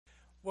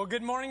Well,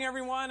 good morning,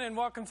 everyone, and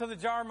welcome to The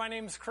Jar. My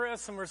name's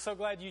Chris, and we're so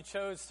glad you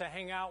chose to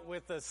hang out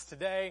with us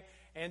today.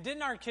 And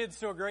didn't our kids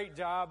do a great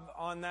job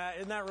on that?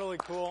 Isn't that really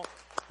cool?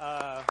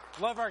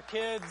 Love our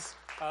kids.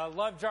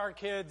 Love Jar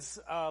kids.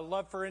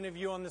 Love for any of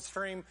you on the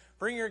stream.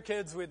 Bring your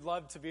kids. We'd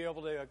love to be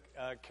able to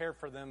care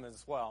for them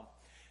as well.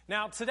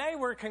 Now, today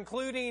we're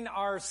concluding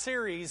our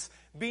series,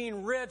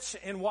 Being Rich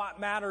in What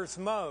Matters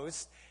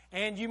Most.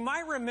 And you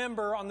might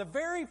remember on the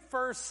very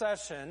first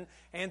session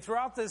and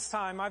throughout this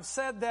time, I've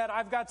said that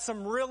I've got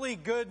some really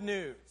good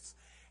news.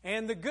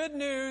 And the good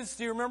news,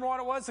 do you remember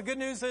what it was? The good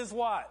news is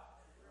what?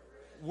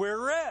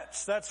 We're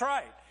rich. That's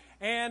right.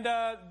 And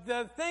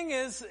the thing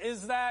is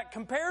that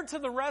compared to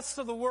the rest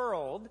of the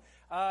world,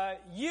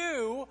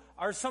 you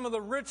are some of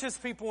the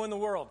richest people in the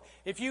world.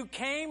 If you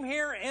came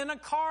here in a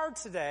car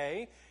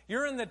today,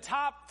 you're in the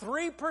top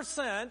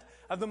 3%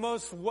 of the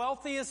most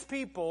wealthiest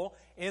people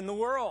in the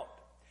world.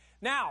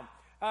 Now,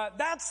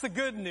 that's the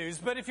good news,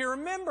 but if you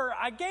remember,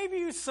 I gave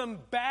you some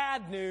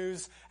bad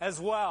news as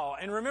well.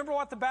 And remember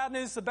what the bad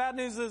news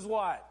is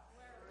what?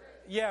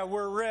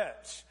 We're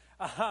rich.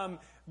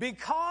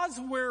 Because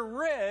we're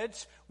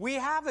rich, we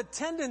have a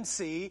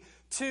tendency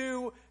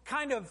to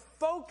kind of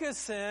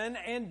focus in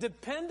and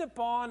depend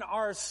upon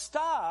our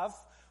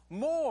stuff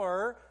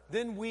more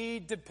than we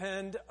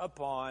depend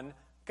upon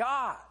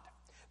God.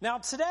 Now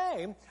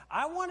today,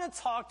 I want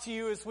to talk to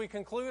you as we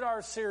conclude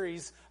our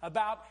series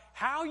about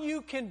how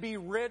you can be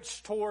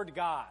rich toward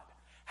God.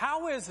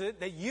 How is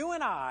it that you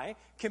and I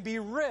can be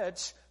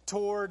rich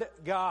toward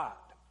God?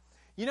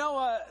 You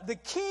know, the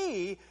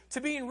key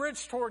to being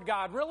rich toward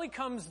God really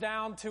comes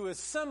down to a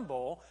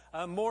symbol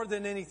more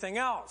than anything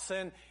else.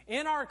 And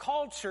in our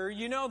culture,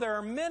 you know, there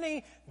are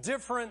many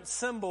different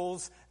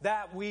symbols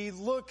that we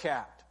look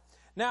at.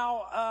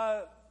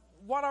 Now,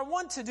 what I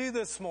want to do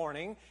this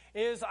morning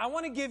is I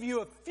want to give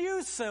you a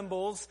few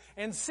symbols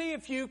and see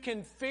if you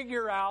can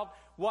figure out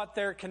what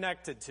they're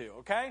connected to,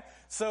 okay?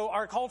 So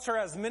our culture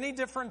has many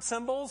different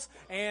symbols,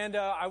 and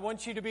I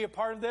want you to be a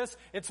part of this.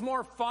 It's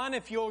more fun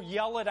if you'll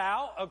yell it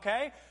out,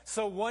 okay?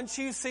 So once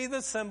you see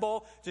the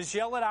symbol, just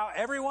yell it out.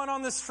 Everyone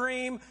on the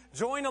stream,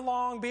 join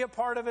along, be a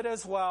part of it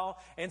as well.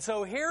 And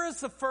so here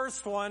is the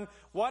first one.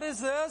 What is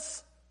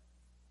this?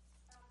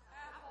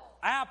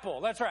 Apple,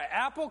 that's right.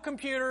 Apple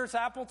computers,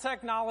 Apple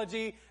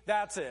technology,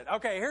 that's it.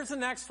 Okay, here's the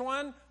next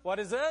one. What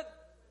is it?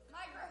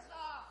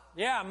 Microsoft.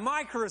 Yeah,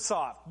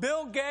 Microsoft.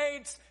 Bill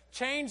Gates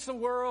changed the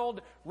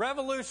world,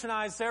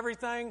 revolutionized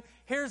everything.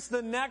 Here's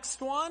the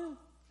next one.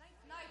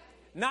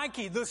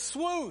 Nike, the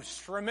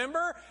swoosh,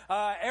 remember?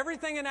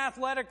 Everything in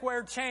athletic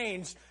wear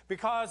changed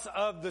because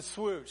of the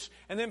swoosh.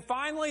 And then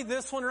finally,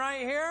 this one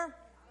right here.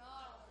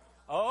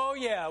 Oh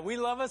yeah, we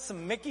love us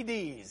some Mickey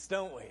D's,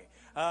 don't we?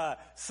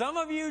 Some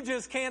of you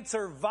just can't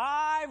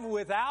survive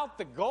without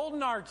the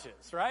golden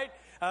arches, right?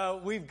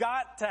 We've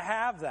got to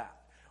have that.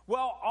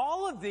 Well,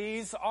 all of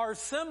these are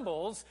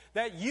symbols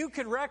that you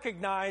could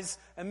recognize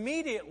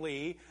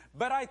immediately,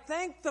 but I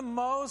think the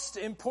most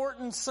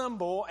important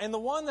symbol and the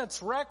one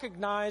that's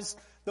recognized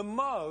the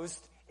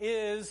most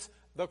is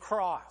the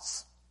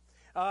cross.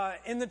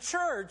 In the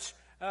church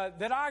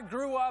that I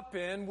grew up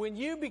in, when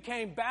you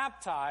became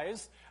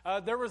baptized,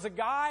 there was a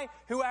guy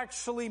who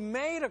actually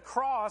made a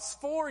cross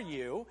for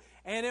you,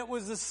 and it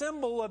was a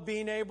symbol of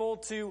being able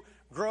to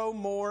grow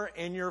more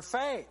in your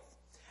faith.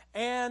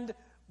 And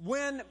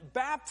when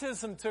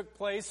baptism took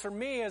place for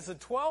me as a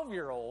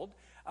 12-year-old,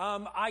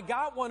 I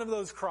got one of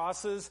those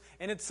crosses,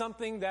 and it's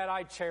something that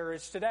I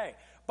cherish today.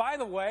 By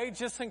the way,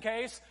 just in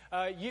case,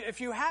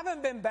 if you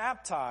haven't been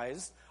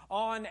baptized,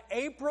 on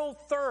April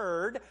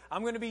 3rd,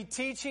 I'm going to be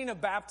teaching a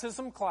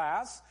baptism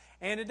class,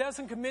 and it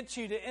doesn't commit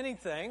you to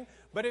anything,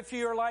 but if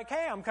you're like,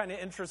 hey, I'm kind of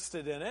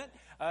interested in it,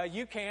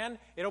 you can.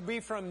 It'll be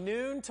from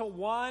noon to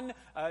 1.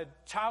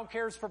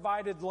 Childcare is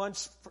provided,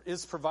 lunch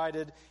is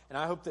provided, and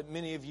I hope that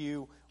many of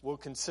you will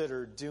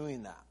consider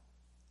doing that.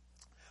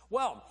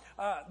 Well,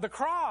 the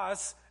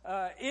cross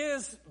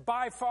is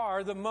by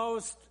far the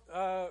most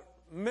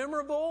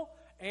memorable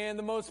and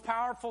the most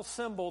powerful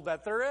symbol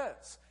that there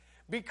is,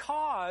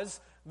 because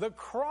the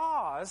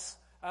cross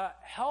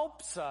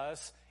helps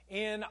us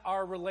in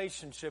our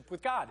relationship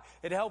with God.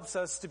 It helps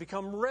us to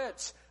become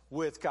rich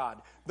with God.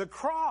 The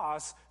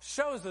cross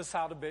shows us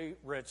how to be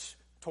rich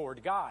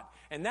toward God.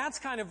 And that's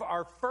kind of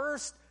our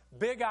first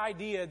big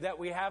idea that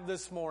we have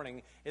this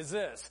morning is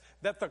this,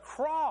 that the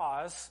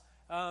cross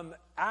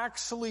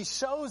actually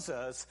shows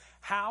us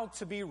how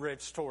to be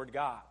rich toward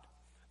God.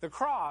 The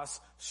cross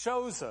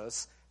shows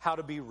us how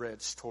to be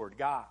rich toward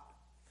God.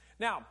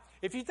 Now,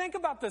 if you think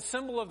about the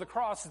symbol of the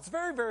cross, it's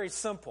very, very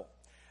simple.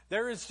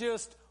 There is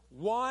just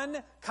one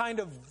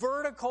kind of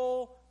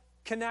vertical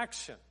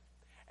connection.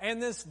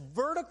 And this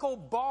vertical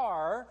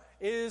bar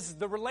is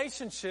the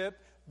relationship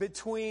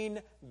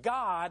between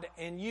God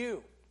and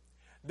you.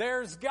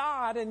 There's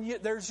God and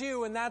there's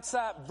you, and that's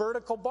that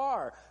vertical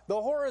bar. The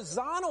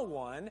horizontal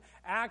one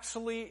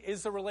actually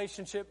is the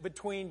relationship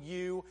between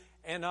you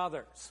and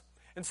others.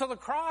 And so the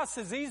cross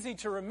is easy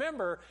to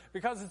remember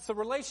because it's the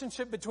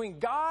relationship between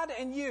God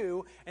and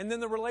you, and then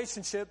the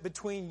relationship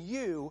between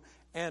you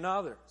and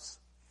others.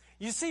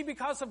 You see,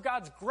 because of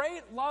God's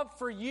great love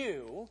for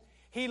you,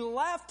 he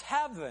left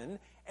heaven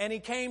and he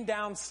came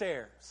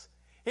downstairs.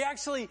 He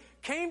actually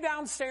came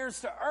downstairs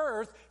to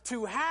earth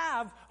to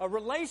have a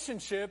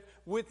relationship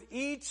with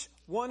each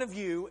one of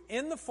you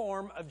in the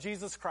form of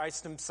Jesus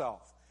Christ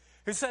himself,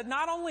 who said,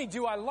 not only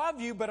do I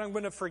love you, but I'm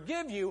going to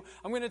forgive you.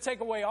 I'm going to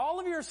take away all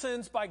of your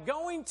sins by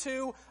going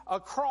to a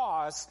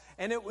cross.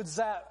 And it was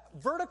that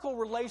vertical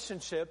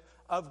relationship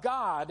of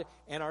God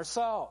and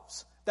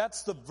ourselves.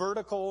 That's the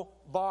vertical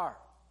bar.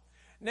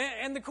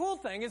 And the cool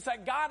thing is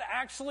that God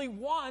actually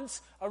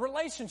wants a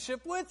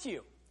relationship with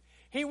you.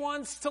 He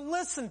wants to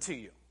listen to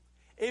you.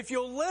 If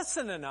you'll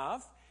listen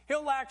enough,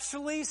 he'll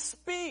actually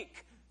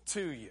speak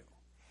to you.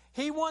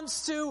 He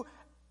wants to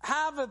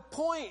have a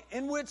point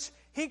in which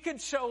he could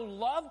show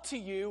love to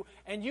you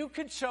and you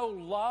could show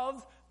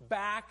love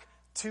back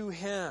to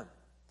him.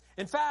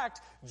 In fact,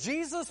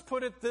 Jesus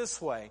put it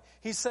this way.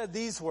 He said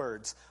these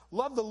words,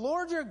 love the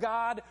Lord your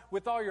God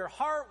with all your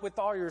heart, with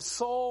all your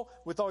soul,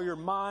 with all your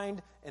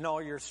mind, and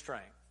all your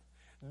strength.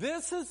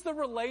 This is the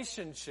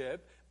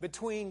relationship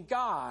between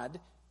God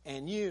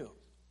and you.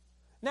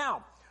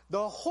 Now,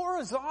 the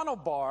horizontal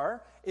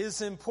bar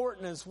is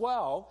important as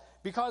well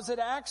because it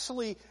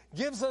actually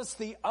gives us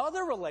the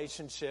other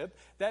relationship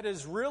that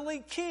is really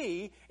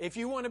key if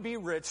you want to be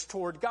rich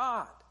toward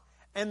God.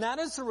 And that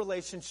is the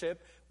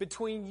relationship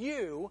between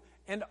you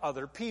and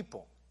other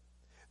people.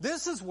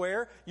 This is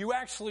where you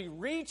actually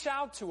reach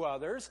out to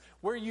others,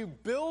 where you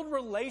build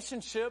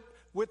relationship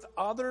with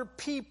other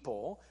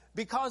people,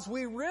 because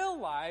we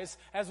realize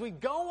as we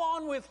go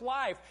on with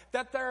life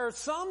that there are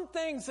some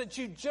things that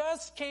you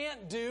just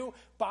can't do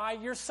by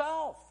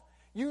yourself.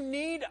 You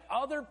need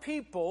other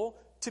people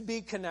to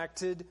be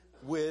connected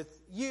with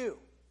you.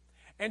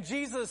 And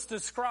Jesus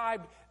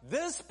described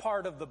this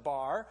part of the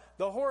bar,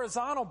 the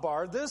horizontal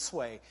bar, this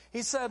way.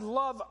 He said,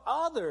 love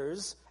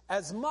others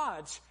as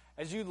much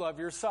as you love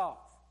yourself.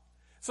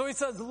 So he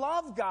says,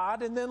 love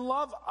God and then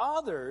love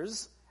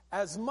others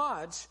as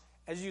much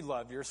as you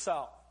love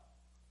yourself.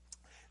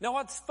 Now,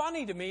 what's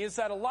funny to me is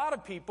that a lot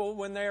of people,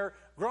 when they're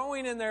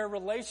growing in their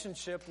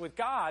relationship with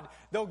God,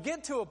 they'll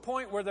get to a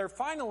point where they're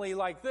finally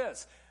like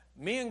this.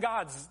 Me and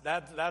God's,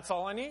 that's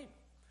all I need.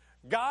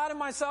 God and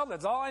myself,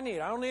 that's all I need.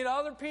 I don't need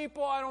other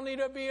people. I don't need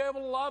to be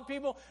able to love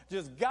people.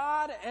 Just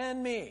God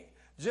and me.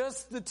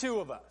 Just the two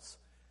of us.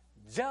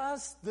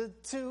 Just the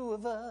two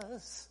of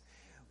us.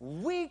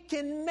 We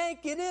can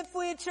make it if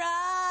we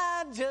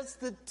try,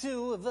 just the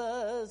two of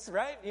us,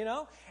 right? You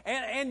know?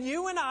 And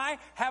you and I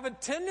have a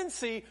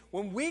tendency,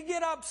 when we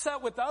get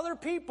upset with other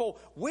people,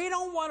 we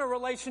don't want a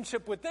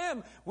relationship with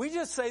them. We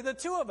just say the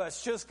two of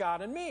us, just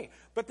God and me.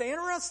 But the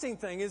interesting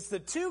thing is the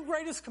two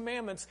greatest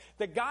commandments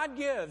that God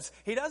gives,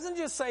 he doesn't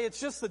just say it's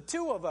just the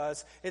two of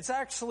us, it's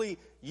actually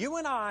you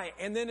and I,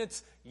 and then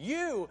it's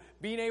you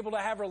being able to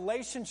have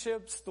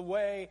relationships the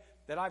way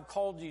that I've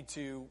called you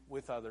to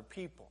with other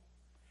people.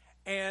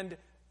 And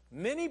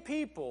many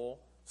people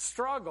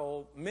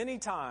struggle many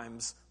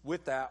times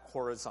with that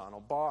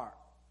horizontal bar.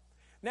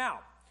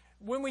 Now,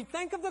 when we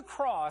think of the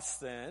cross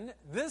then,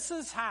 this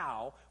is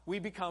how we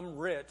become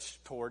rich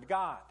toward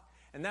God.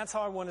 And that's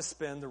how I want to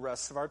spend the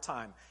rest of our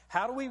time.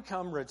 How do we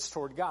become rich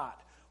toward God?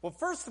 Well,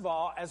 first of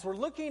all, as we're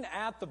looking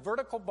at the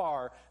vertical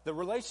bar, the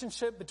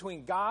relationship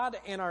between God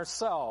and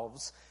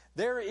ourselves,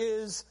 there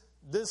is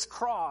this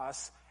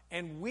cross,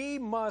 and we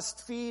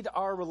must feed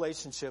our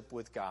relationship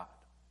with God.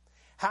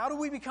 How do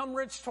we become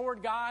rich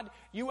toward God?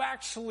 You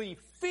actually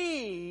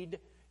feed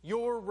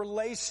your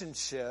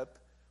relationship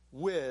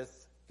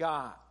with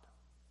God.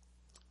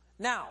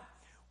 Now,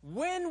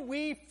 when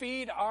we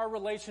feed our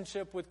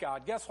relationship with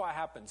God, guess what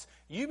happens?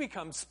 You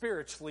become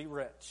spiritually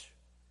rich.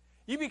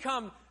 You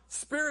become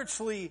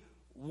spiritually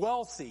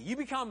wealthy. You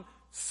become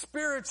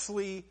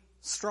spiritually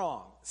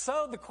strong.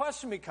 So the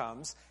question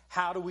becomes,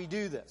 how do we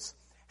do this?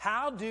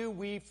 How do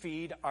we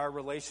feed our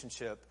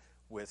relationship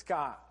with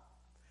God?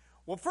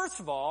 Well, first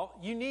of all,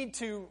 you need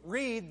to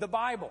read the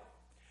Bible.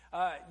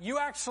 You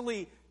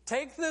actually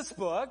take this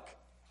book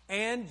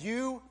and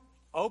you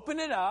open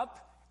it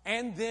up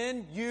and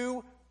then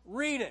you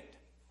read it,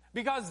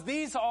 because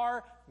these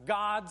are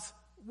God's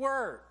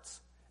words.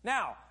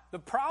 Now, the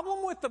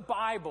problem with the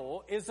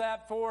Bible is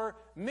that for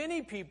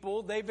many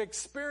people, they've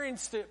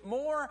experienced it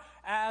more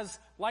as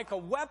like a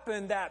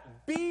weapon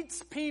that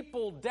beats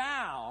people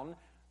down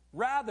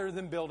rather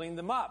than building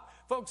them up.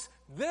 Folks,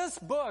 this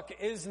book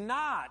is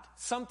not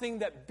something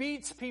that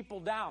beats people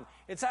down.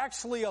 It's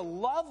actually a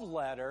love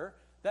letter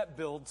that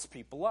builds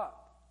people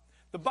up.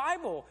 The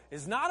Bible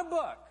is not a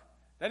book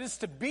that is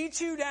to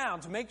beat you down,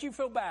 to make you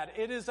feel bad.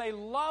 It is a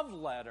love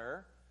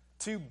letter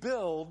to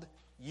build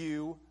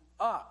you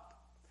up.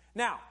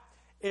 Now,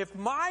 if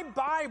my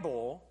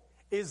Bible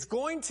is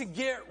going to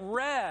get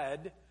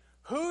read,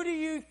 who do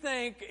you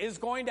think is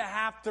going to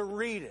have to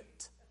read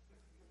it?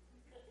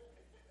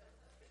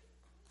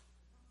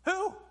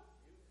 Who?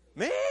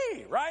 Me,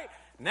 right?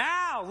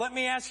 Now, let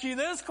me ask you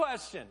this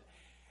question.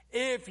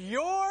 If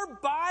your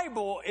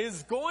Bible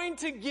is going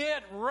to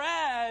get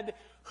read,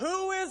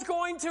 who is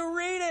going to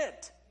read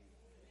it?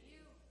 You.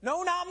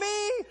 No, not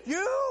me.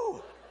 You.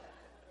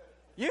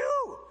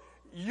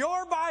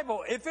 Your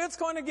Bible, if it's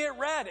going to get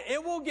read,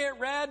 it will get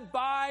read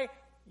by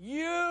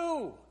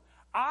you.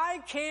 I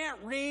can't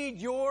read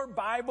your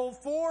Bible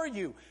for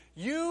you.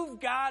 You've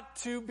got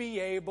to be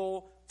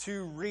able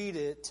to read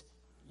it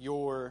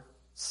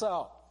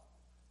yourself.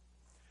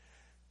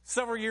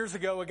 Several years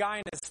ago, a guy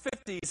in his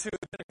 50s who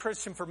had been a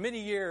Christian for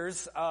many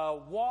years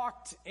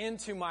walked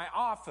into my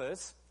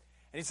office,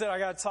 and he said, I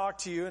got to talk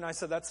to you. And I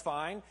said, that's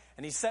fine.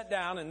 And he sat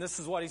down, and this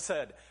is what he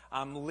said: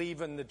 I'm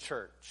leaving the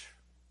church.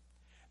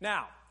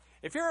 Now,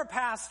 if you're a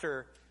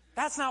pastor,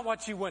 that's not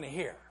what you want to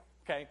hear,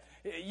 okay?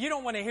 You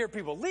don't want to hear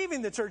people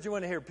leaving the church. You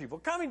want to hear people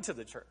coming to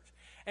the church.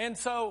 And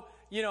so,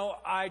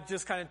 I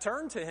just kind of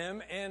turned to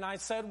him, and I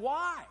said,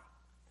 why?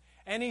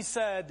 And he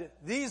said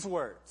these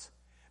words: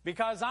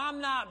 because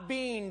I'm not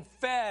being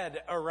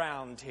fed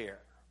around here.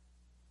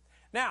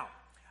 Now,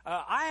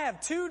 I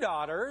have 2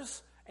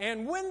 daughters,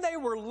 and when they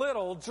were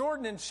little,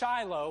 Jordan and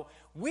Shiloh,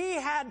 we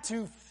had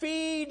to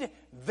feed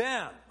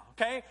them.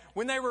 Okay?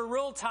 When they were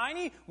real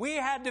tiny, we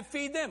had to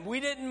feed them.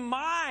 We didn't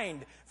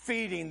mind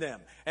feeding them.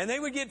 And they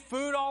would get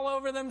food all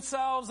over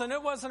themselves, and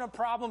it wasn't a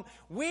problem.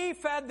 We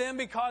fed them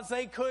because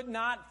they could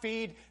not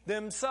feed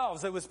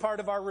themselves. It was part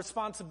of our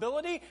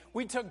responsibility.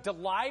 We took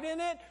delight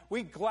in it.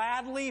 We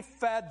gladly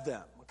fed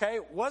them. Okay?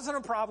 It wasn't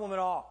a problem at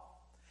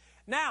all.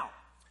 Now,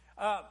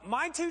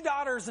 my 2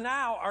 daughters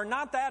now are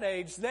not that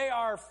age. They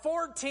are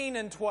 14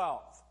 and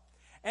 12.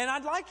 And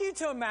I'd like you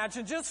to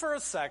imagine, just for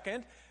a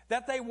second,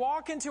 that they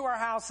walk into our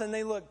house and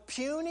they look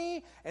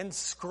puny and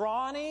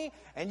scrawny,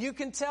 and you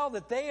can tell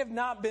that they have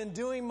not been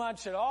doing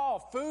much at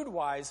all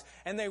food-wise,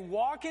 and they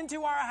walk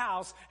into our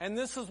house and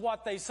this is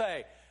what they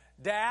say: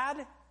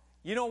 Dad,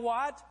 you know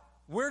what?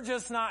 We're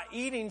just not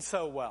eating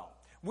so well.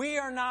 We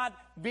are not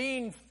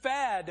being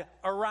fed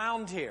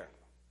around here.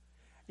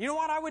 You know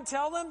what I would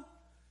tell them?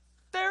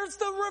 There's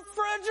the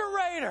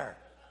refrigerator.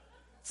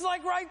 It's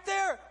like right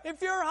there.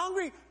 If you're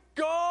hungry,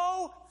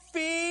 go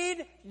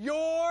feed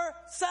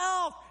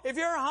yourself. If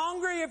you're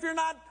hungry, if you're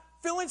not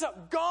feeling so,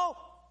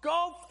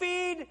 go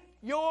feed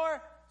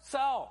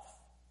yourself.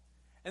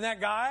 And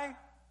that guy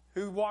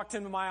who walked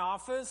into my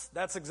office,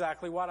 that's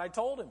exactly what I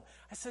told him.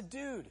 I said,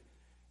 dude,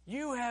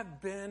 you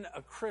have been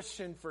a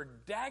Christian for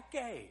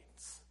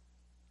decades.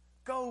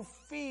 Go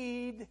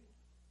feed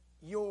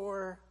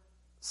yourself.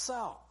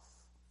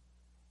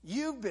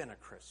 You've been a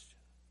Christian.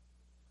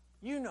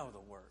 You know the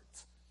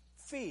words.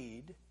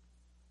 Feed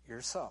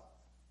yourself.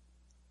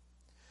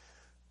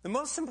 The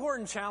most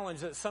important challenge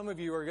that some of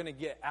you are going to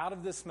get out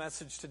of this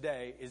message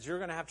today is you're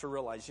going to have to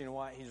realize, you know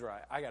what, he's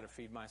right. I got to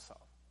feed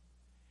myself.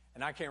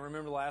 And I can't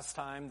remember the last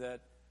time that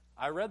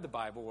I read the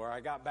Bible where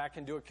I got back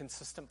into a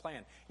consistent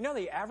plan. You know,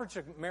 the average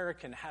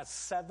American has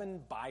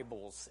 7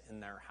 Bibles in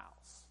their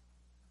house.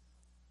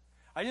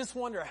 I just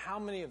wonder how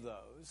many of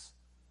those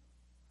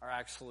are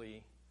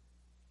actually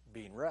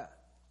being read.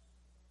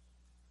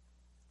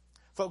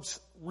 Folks,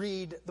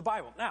 read the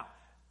Bible. Now,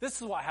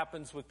 this is what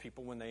happens with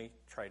people when they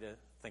try to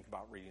think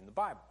about reading the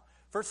Bible.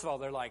 First of all,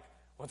 they're like,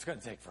 well, it's going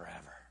to take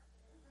forever.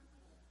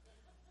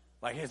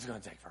 Like, it's going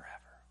to take forever.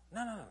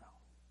 No.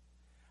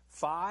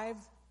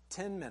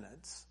 5-10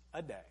 minutes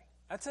a day.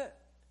 That's it.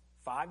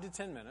 5 to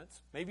 10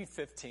 minutes, maybe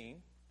 15,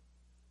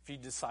 if you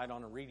decide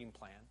on a reading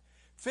plan.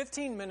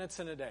 15 minutes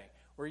in a day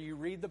where you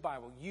read the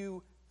Bible.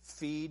 You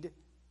feed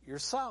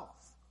yourself.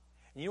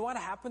 And you know what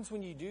happens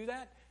when you do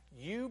that?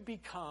 You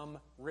become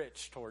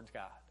rich towards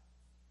God.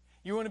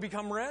 You want to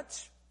become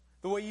rich?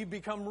 The way you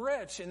become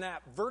rich in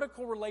that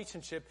vertical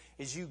relationship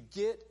is you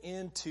get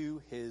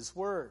into His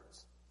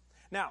words.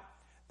 Now,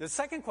 the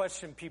second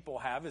question people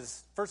have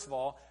is, first of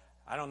all,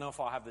 I don't know if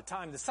I'll have the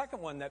time. The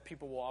second one that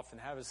people will often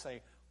have is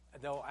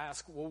they'll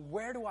ask, well,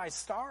 where do I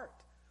start?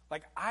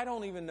 Like, I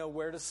don't even know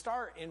where to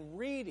start in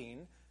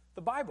reading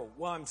the Bible.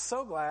 Well, I'm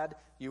so glad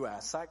you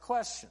asked that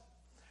question.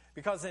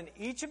 Because in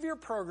each of your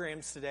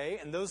programs today,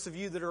 and those of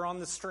you that are on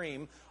the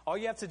stream, all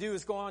you have to do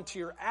is go onto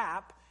your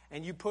app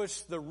and you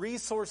push the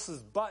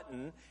resources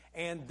button,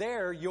 and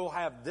there you'll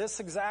have this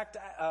exact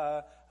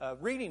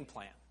reading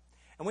plan.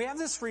 And we have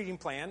this reading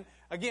plan.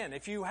 Again,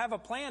 if you have a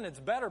plan, it's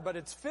better, but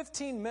it's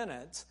 15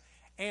 minutes,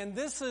 and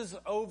this is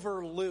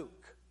over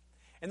Luke.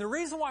 And the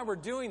reason why we're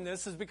doing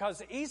this is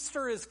because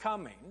Easter is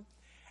coming,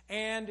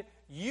 and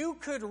you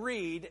could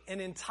read an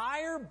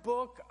entire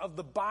book of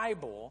the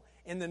Bible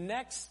in the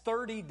next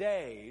 30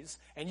 days,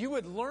 and you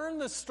would learn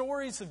the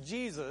stories of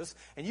Jesus,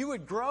 and you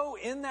would grow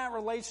in that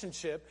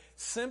relationship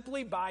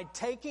simply by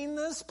taking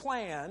this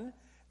plan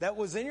that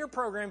was in your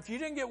program. If you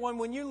didn't get one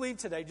when you leave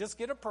today, just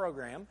get a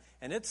program,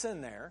 and it's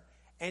in there,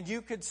 and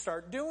you could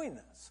start doing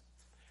this.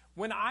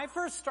 When I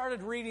first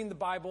started reading the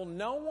Bible,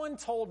 no one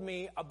told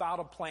me about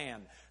a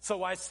plan.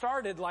 So I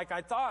started like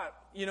I thought,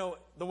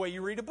 the way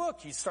you read a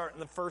book. You start in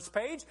the first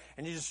page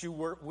and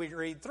we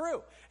read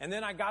through. And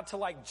then I got to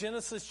like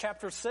Genesis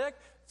chapter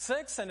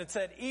 6 and it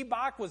said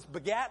Ebach was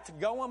begat to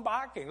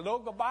Goimbach and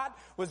Logobat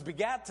was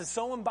begat to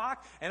Soimbach.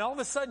 And all of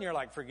a sudden you're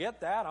like,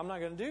 forget that. I'm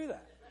not going to do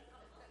that.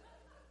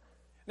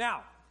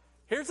 Now,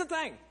 here's the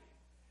thing.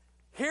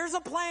 Here's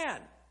a plan.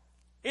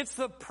 It's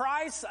the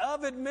price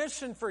of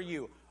admission for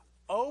you.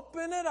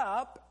 open it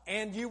up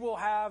and you will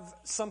have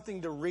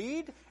something to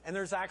read, and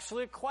there's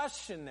actually a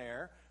question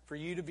there for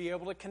you to be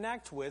able to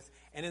connect with.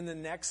 And in the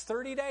next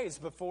 30 days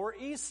before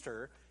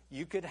Easter,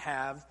 you could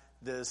have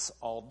this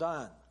all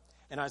done.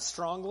 And I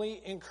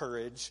strongly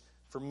encourage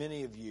for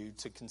many of you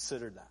to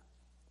consider that.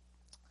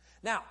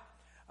 Now,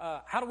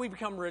 how do we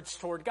become rich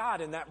toward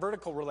God in that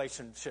vertical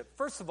relationship?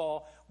 First of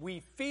all,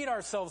 we feed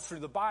ourselves through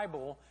the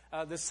Bible.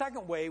 The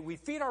second way, we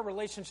feed our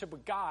relationship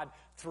with God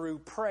through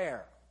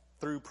prayer.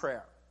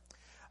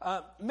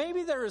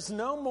 Maybe there is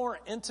no more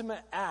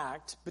intimate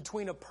act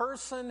between a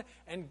person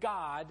and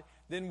God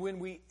than when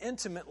we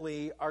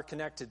intimately are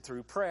connected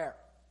through prayer.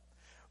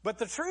 But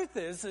the truth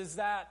is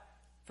that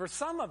for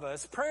some of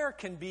us, prayer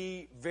can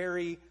be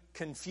very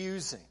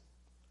confusing.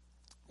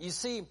 You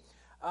see,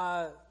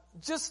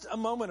 just a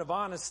moment of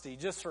honesty,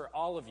 just for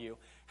all of you.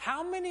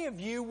 How many of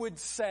you would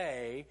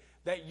say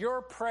that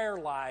your prayer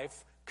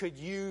life could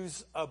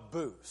use a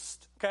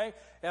boost? Okay?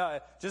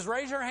 Just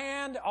raise your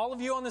hand. All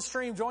of you on the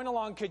stream, join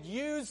along, could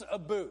use a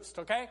boost.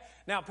 Okay?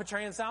 Now, put your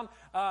hands down.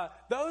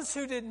 Those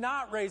who did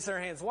not raise their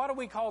hands, what do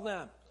we call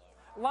them?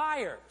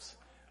 Liars.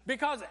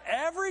 Because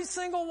every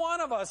single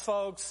one of us,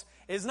 folks,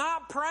 is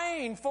not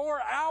praying 4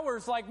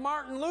 hours like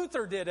Martin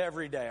Luther did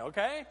every day.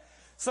 Okay?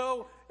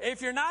 So,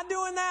 if you're not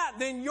doing that,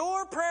 then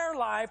your prayer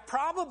life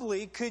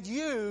probably could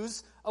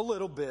use a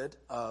little bit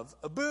of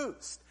a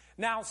boost.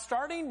 Now,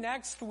 starting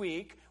next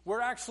week,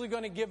 we're actually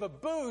going to give a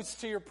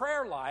boost to your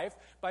prayer life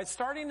by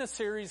starting a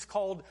series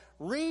called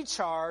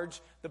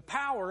Recharge, the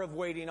Power of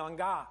Waiting on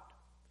God.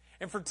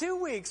 And for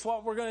 2 weeks,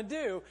 what we're going to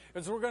do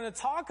is we're going to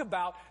talk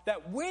about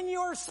that when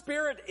your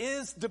spirit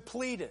is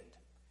depleted.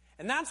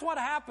 And that's what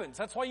happens.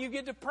 That's why you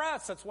get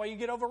depressed. That's why you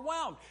get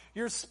overwhelmed.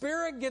 Your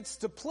spirit gets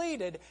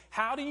depleted.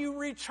 How do you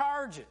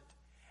recharge it?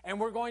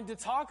 And we're going to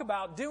talk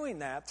about doing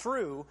that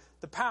through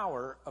the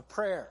power of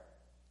prayer.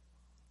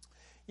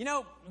 You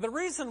know, the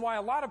reason why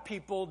a lot of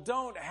people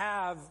don't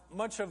have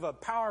much of a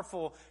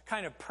powerful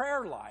kind of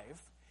prayer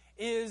life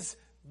is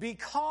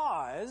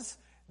because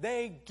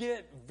they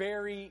get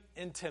very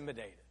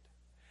intimidated.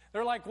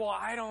 They're like, well,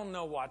 I don't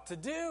know what to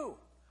do.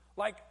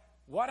 Like,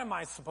 what am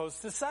I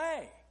supposed to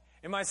say?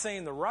 Am I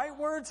saying the right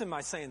words? Am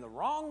I saying the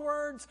wrong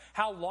words?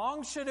 How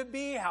long should it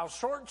be? How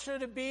short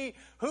should it be?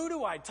 Who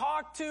do I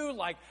talk to?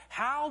 Like,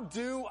 how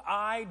do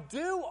I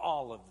do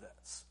all of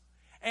this?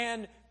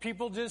 And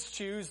people just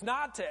choose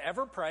not to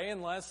ever pray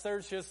unless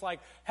there's just like,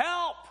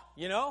 help,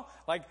 you know?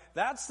 Like,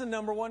 that's the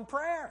number one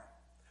prayer.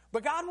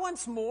 But God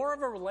wants more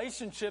of a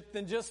relationship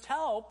than just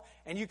help,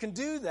 and you can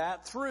do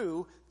that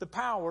through the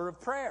power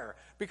of prayer.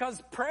 Because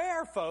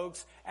prayer,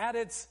 folks, at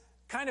its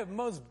kind of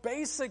most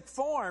basic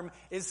form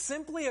is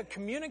simply a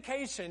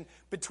communication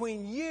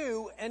between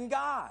you and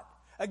God.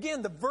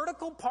 Again, the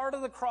vertical part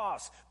of the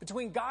cross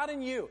between God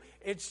and you,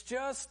 it's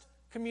just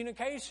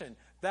communication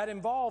that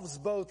involves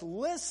both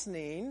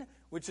listening,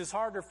 which is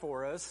harder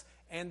for us,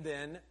 and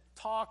then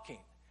talking.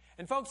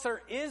 And folks,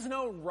 there is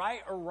no right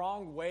or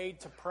wrong way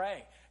to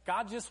pray.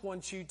 God just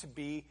wants you to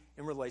be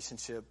in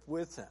relationship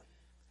with Him.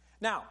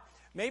 Now,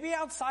 maybe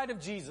outside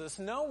of Jesus,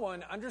 no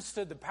one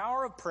understood the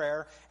power of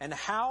prayer and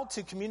how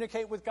to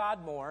communicate with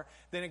God more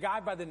than a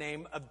guy by the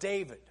name of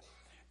David.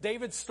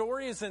 David's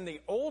story is in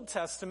the Old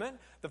Testament,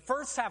 the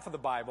first half of the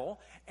Bible,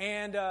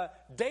 and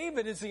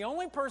David is the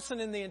only person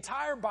in the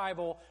entire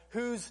Bible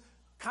whose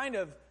kind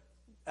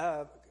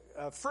of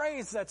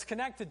phrase that's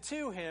connected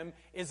to him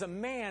is a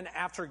man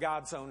after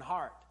God's own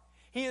heart.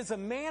 He is a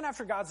man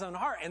after God's own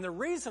heart. And the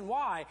reason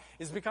why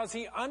is because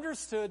he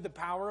understood the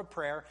power of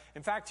prayer.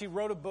 In fact, he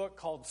wrote a book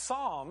called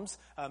Psalms,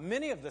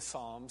 many of the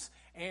Psalms,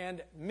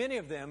 and many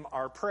of them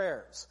are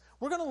prayers.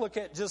 We're going to look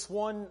at just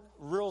one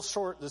real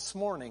short this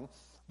morning,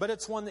 but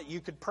it's one that you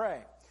could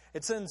pray.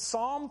 It's in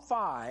Psalm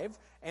 5,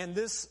 and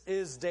this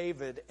is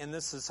David, and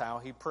this is how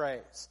he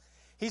prays.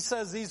 He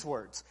says these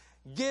words,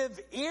 "Give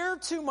ear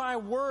to my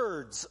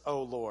words,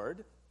 O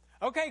Lord."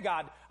 Okay,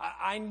 God,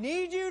 I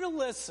need you to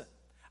listen.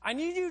 I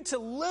need you to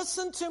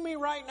listen to me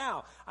right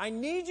now. I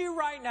need you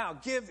right now.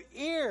 Give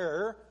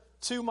ear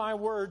to my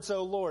words,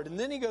 O Lord. And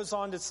then he goes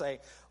on to say,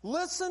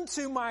 listen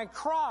to my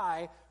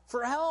cry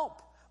for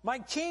help, my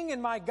King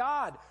and my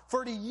God,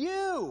 for to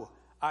you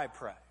I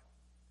pray.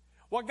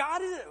 What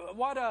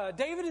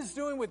David is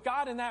doing with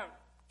God in that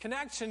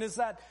connection is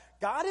that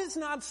God is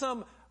not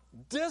some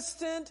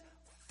distant,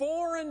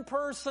 foreign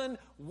person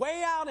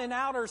way out in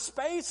outer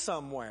space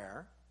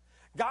somewhere.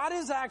 God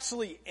is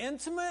actually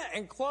intimate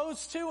and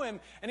close to him.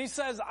 And he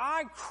says,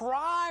 I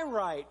cry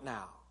right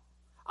now.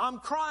 I'm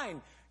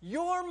crying.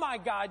 You're my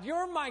God.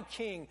 You're my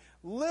King.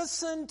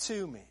 Listen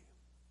to me.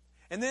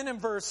 And then in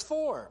verse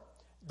 4,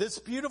 this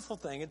beautiful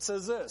thing, it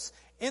says this.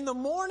 In the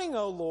morning,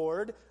 O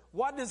Lord,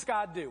 what does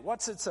God do?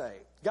 What's it say?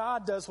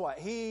 God does what?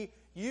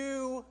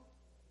 You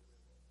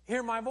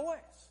hear my voice.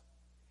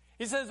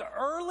 He says,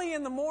 early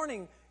in the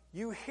morning,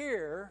 you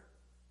hear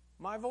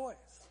my voice.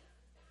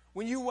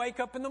 When you wake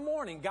up in the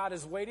morning, God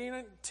is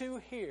waiting to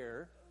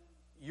hear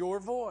your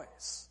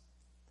voice.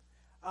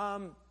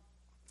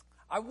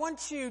 I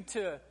want you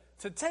to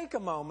take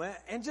a moment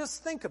and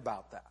just think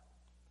about that.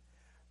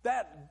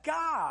 that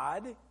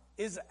God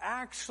is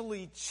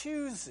actually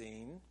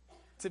choosing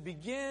to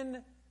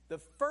begin the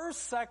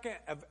first second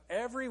of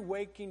every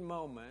waking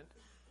moment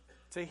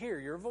to hear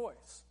your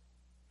voice.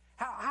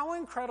 How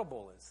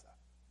incredible is that?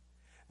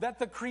 That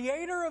the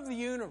creator of the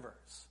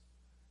universe,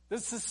 the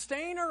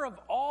sustainer of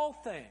all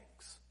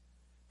things,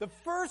 the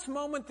first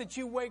moment that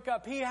you wake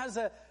up, he has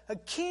a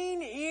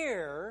keen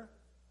ear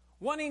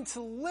wanting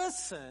to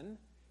listen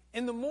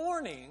in the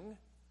morning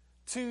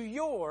to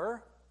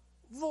your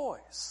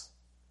voice.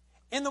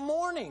 In the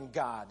morning,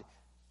 God,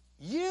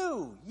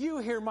 you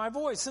hear my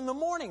voice. In the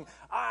morning,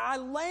 I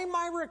lay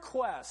my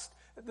request,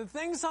 the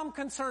things I'm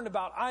concerned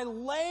about, I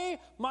lay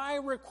my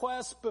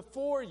request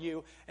before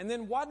you. And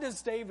then what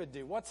does David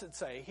do? What's it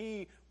say?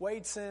 He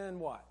waits in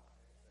what?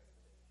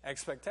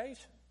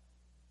 Expectation.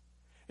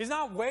 He's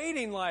not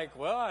waiting like,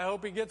 well, I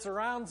hope he gets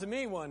around to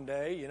me one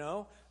day, you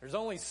know. There's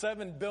only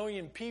 7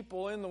 billion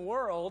people in the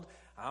world.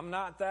 I'm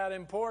not that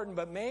important,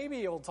 but maybe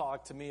he'll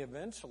talk to me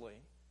eventually.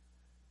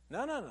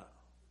 No.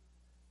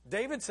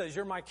 David says,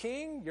 you're my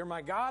king, you're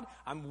my God.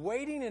 I'm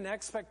waiting in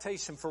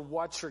expectation for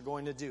what you're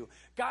going to do.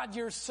 God,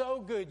 you're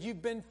so good.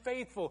 You've been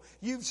faithful.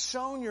 You've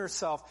shown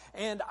yourself.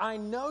 And I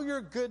know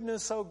your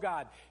goodness, oh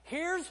God.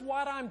 Here's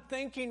what I'm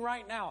thinking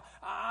right now.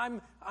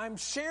 I'm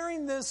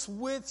sharing this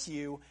with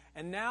you,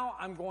 and now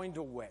I'm going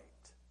to wait.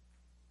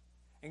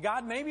 And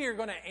God, maybe you're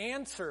going to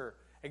answer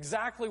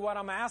exactly what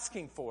I'm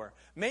asking for.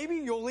 Maybe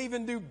you'll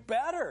even do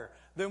better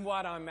than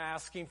what I'm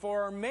asking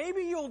for, or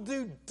maybe you'll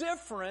do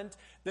different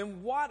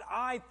than what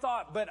I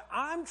thought. But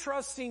I'm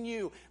trusting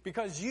you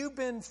because you've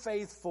been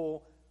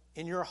faithful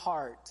in your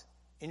heart,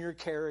 in your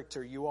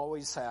character. You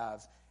always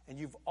have, and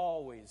you've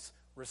always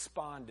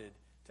responded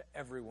to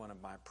every one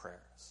of my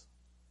prayers.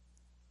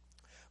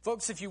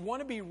 Folks, if you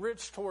want to be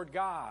rich toward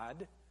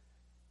God,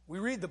 we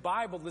read the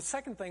Bible. The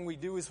second thing we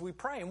do is we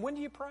pray. And when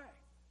do you pray?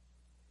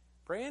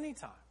 Pray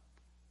anytime.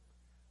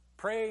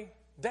 Pray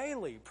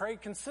daily. Pray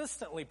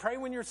consistently. Pray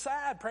when you're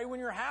sad. Pray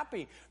when you're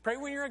happy. Pray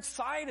when you're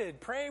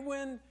excited. Pray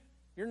when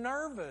you're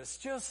nervous.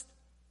 Just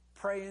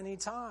pray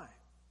anytime.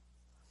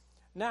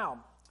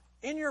 Now,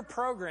 in your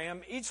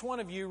program, each one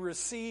of you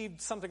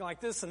received something like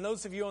this. And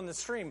those of you on the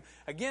stream,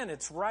 again,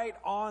 it's right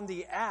on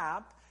the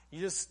app. You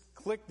just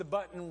click the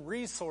button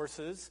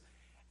Resources.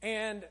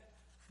 And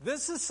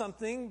this is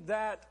something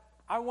that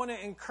I want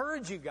to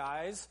encourage you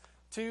guys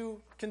to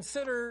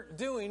consider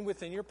doing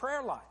within your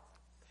prayer life.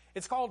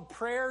 It's called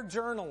prayer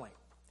journaling.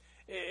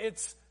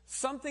 It's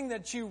something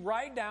that you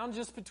write down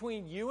just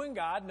between you and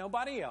God,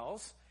 nobody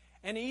else,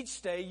 and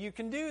each day you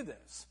can do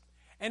this.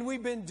 And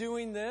we've been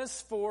doing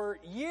this for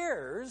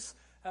years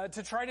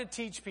to try to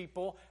teach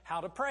people how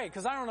to pray.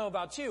 Because I don't know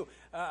about you,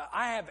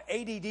 I have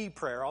ADD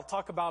prayer. I'll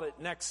talk about it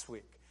next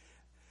week.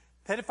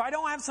 That if I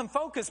don't have some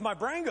focus, my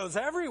brain goes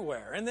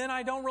everywhere, and then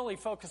I don't really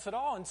focus at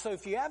all. And so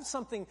if you have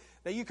something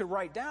that you could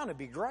write down, it'd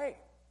be great.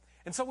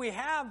 And so we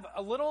have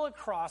a little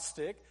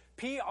acrostic,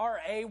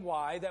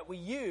 P-R-A-Y, that we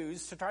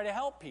use to try to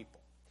help people.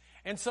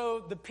 And so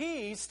the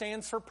P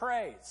stands for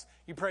praise.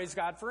 You praise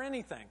God for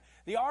anything.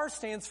 The R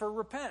stands for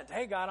repent.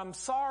 Hey, God, I'm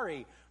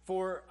sorry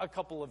for a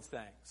couple of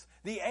things.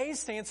 The A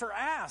stands for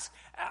ask.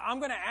 I'm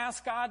going to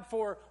ask God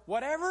for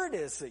whatever it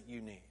is that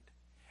you need.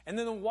 And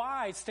then the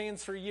Y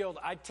stands for yield.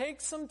 I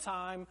take some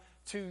time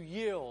to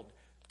yield,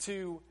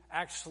 to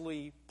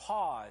actually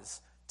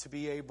pause, to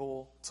be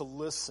able to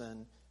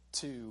listen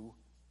to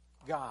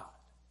God.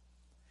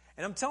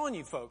 And I'm telling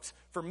you, folks,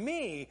 for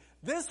me,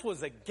 this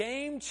was a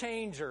game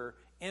changer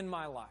in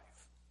my life.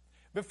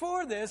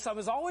 Before this, I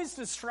was always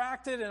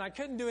distracted and I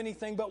couldn't do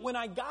anything. But when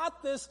I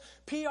got this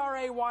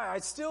P-R-A-Y, I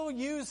still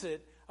use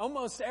it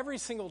almost every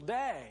single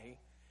day.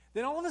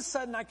 Then all of a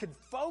sudden I could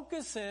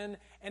focus in,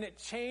 and it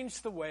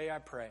changed the way I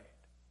prayed.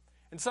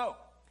 And so,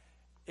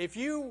 if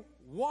you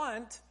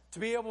want to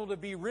be able to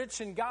be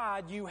rich in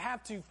God, you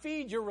have to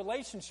feed your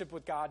relationship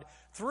with God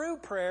through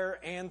prayer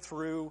and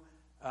through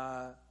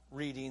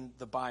reading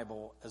the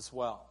Bible as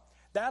well.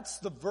 That's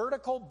the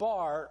vertical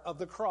bar of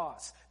the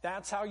cross.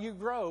 That's how you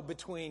grow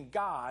between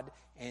God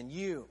and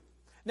you.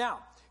 Now,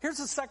 here's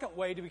the second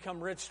way to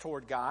become rich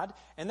toward God,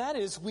 and that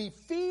is we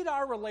feed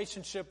our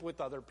relationship with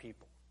other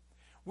people.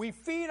 We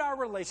feed our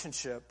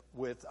relationship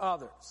with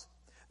others.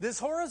 This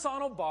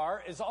horizontal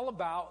bar is all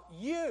about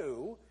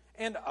you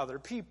and other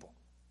people.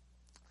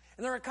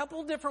 And there are a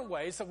couple of different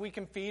ways that we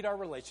can feed our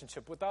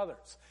relationship with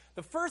others.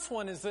 The first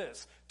one is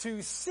this,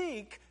 to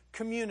seek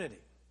community.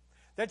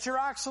 That you're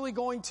actually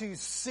going to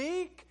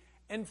seek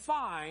and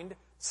find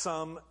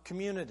some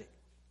community.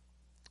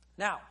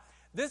 Now,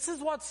 this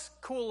is what's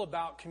cool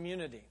about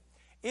community.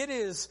 It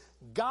is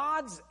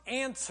God's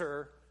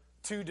answer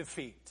to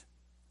defeat.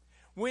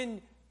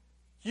 When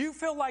you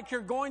feel like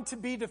you're going to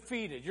be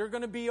defeated, you're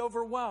going to be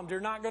overwhelmed, you're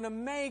not going to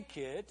make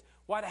it,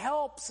 what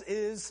helps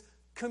is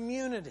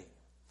community.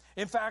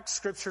 In fact,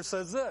 Scripture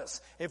says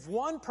this, if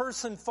one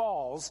person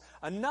falls,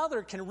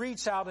 another can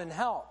reach out and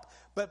help.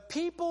 But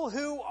people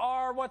who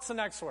are, what's the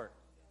next word?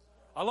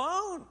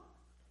 Alone.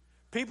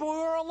 People who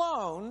are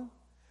alone,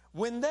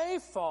 when they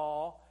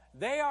fall,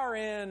 they are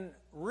in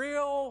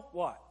real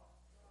what?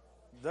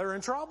 They're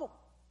in trouble.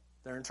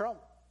 they're in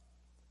trouble.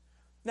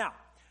 Now,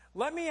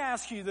 let me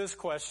ask you this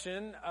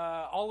question.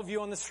 All of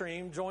you on the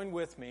stream, join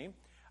with me.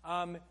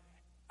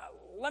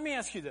 Let me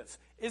ask you this.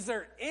 Is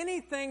there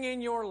anything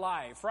in your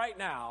life right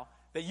now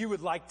that you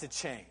would like to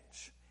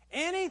change?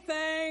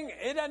 Anything,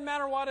 it doesn't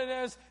matter what it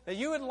is, that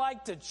you would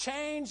like to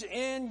change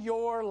in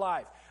your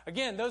life?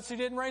 Again, those who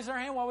didn't raise their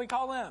hand, what we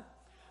call them?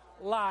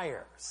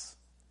 Liars.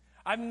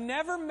 I've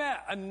never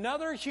met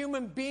another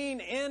human being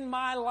in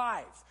my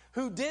life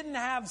who didn't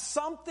have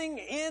something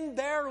in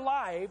their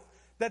life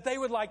that they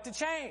would like to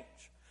change.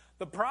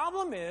 The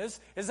problem is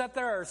that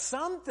there are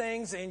some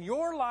things in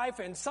your life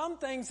and some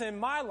things in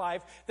my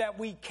life that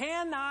we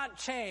cannot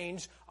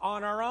change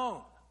on our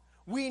own.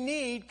 We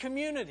need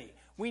community.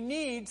 We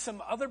need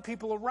some other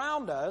people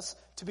around us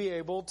to be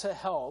able to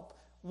help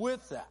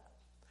with that.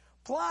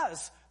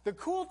 Plus, the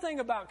cool thing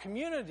about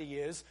community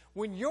is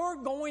when you're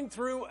going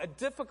through a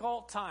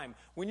difficult time,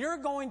 when you're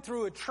going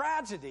through a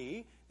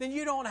tragedy, then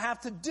you don't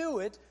have to do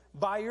it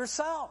by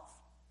yourself.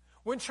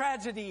 When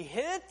tragedy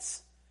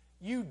hits,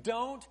 you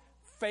don't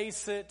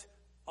face it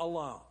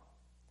alone.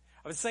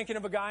 I was thinking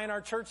of a guy in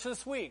our church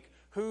this week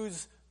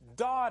whose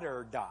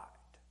daughter died.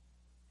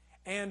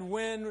 And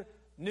when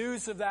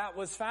news of that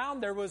was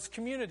found, there was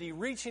community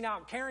reaching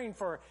out, caring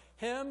for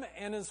him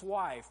and his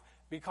wife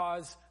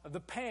because of the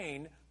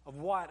pain of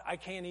what I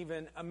can't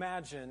even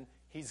imagine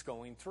he's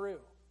going through.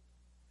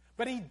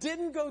 But he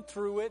didn't go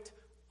through it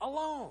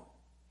alone.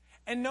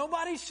 And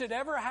nobody should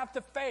ever have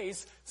to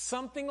face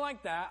something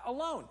like that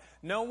alone.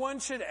 No one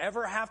should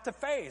ever have to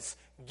face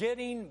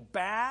getting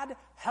bad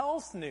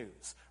health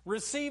news,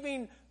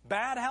 receiving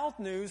bad health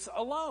news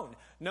alone.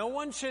 No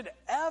one should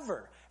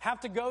ever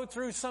have to go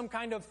through some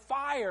kind of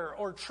fire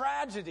or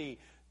tragedy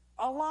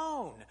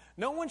alone.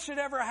 No one should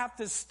ever have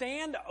to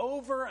stand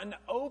over an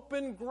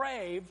open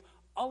grave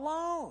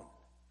alone.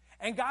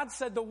 And God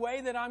said the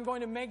way that I'm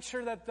going to make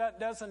sure that that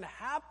doesn't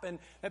happen,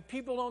 that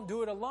people don't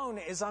do it alone,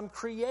 is I'm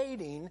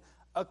creating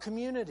a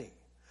community.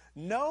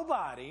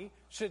 Nobody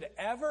should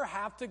ever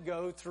have to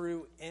go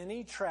through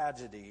any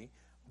tragedy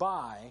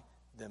by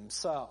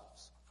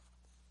themselves.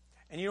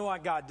 And you know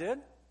what God did?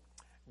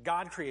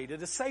 God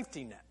created a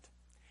safety net.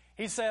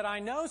 He said, I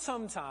know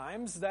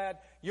sometimes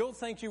that you'll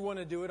think you want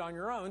to do it on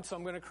your own, so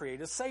I'm going to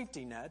create a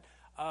safety net,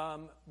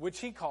 which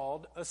he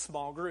called a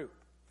small group.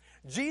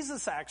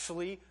 Jesus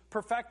actually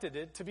perfected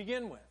it to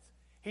begin with.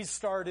 He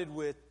started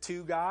with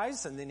 2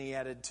 guys, and then he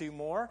added 2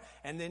 more,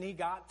 and then he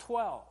got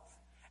 12.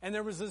 And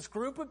there was this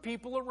group of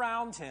people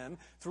around him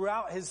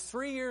throughout his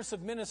 3 years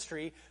of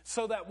ministry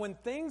so that when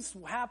things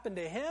happened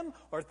to him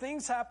or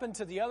things happened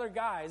to the other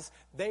guys,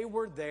 they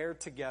were there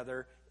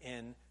together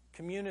in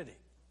community.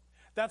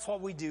 That's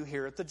what we do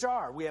here at the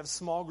Jar. We have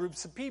small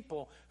groups of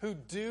people who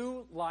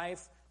do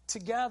life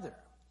together.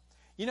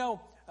 You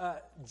know,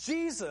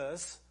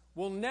 Jesus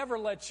will never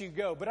let you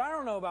go. But I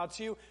don't know about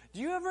you. Do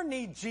you ever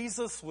need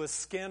Jesus with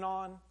skin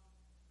on?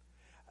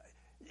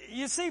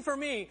 You see, for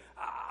me,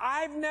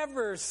 I've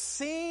never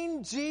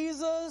seen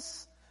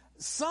Jesus.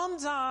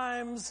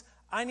 Sometimes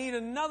I need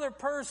another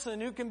person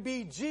who can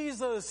be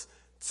Jesus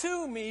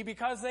to me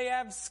because they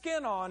have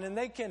skin on and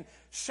they can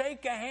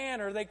shake a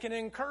hand or they can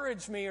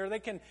encourage me or they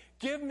can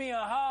give me a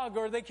hug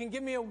or they can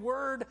give me a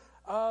word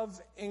of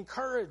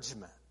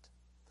encouragement.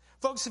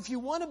 Folks, if you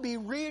want to be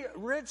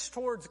rich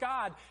towards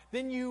God,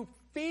 then you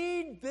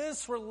feed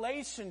this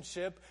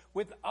relationship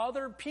with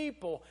other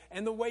people.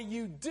 And the way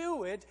you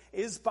do it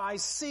is by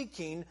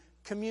seeking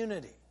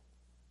community.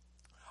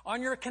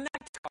 On your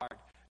Connect card,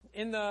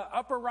 in the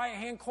upper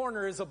right-hand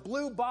corner is a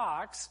blue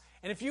box.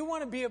 And if you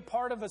want to be a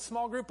part of a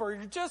small group or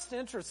you're just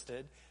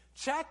interested,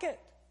 check it.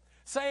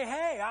 Say,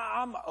 hey,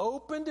 I'm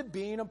open to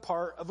being a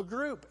part of a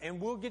group. And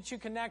we'll get you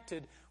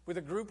connected with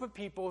a group of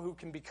people who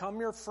can become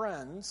your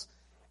friends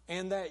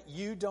and that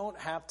you don't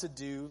have to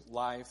do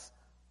life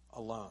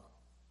alone.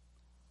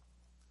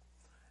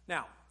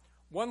 Now,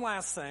 one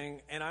last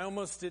thing, and I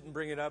almost didn't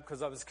bring it up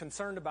because I was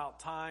concerned about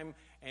time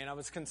and I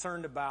was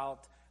concerned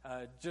about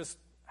just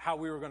how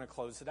we were going to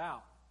close it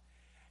out.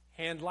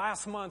 And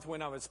last month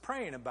when I was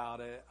praying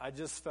about it, I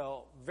just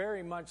felt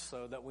very much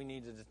so that we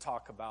needed to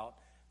talk about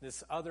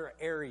this other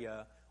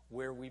area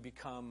where we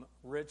become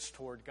rich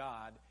toward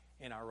God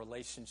in our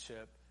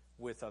relationship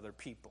with other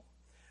people.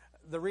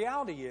 The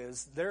reality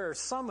is there are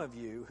some of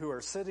you who are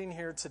sitting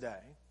here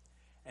today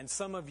and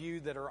some of you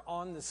that are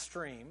on the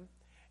stream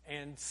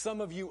and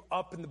some of you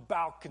up in the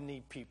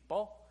balcony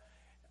people,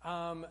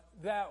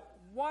 that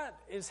what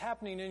is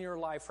happening in your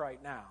life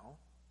right now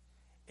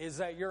is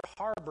that you're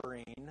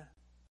harboring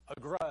a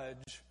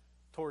grudge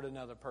toward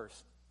another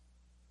person.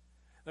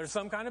 There's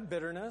some kind of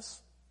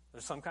bitterness.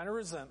 There's some kind of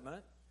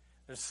resentment.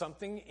 There's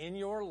something in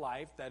your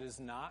life that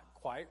is not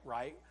quite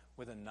right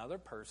with another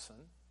person.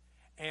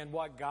 And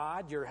what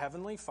God, your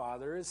heavenly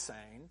Father, is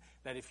saying,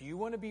 that if you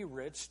want to be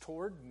rich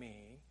toward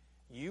me,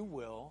 you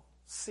will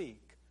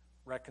seek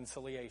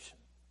reconciliation.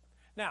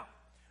 Now,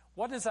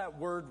 what does that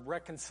word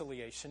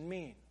reconciliation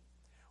mean?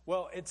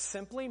 Well, it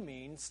simply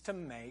means to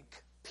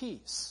make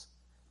peace.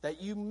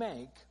 That you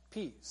make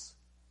peace.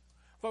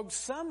 Folks,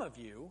 some of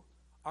you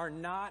are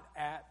not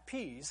at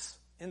peace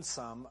in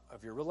some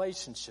of your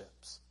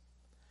relationships.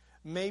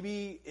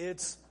 Maybe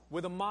it's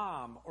with a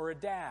mom or a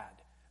dad.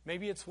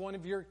 Maybe it's one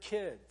of your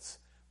kids.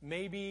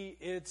 Maybe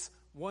it's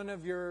one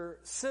of your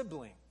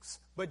siblings,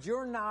 but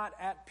you're not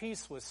at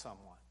peace with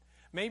someone.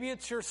 Maybe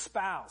it's your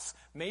spouse.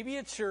 Maybe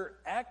it's your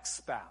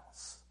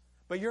ex-spouse,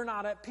 but you're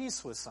not at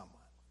peace with someone.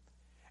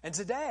 And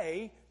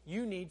today,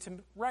 you need to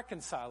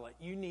reconcile it.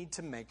 You need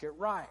to make it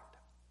right.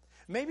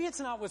 Maybe it's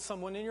not with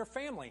someone in your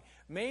family.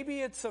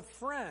 Maybe it's a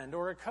friend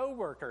or a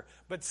coworker,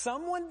 but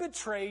someone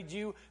betrayed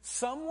you,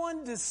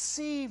 someone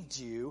deceived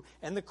you,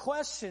 and the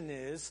question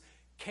is,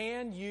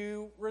 can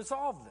you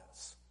resolve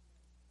this?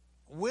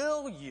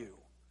 Will you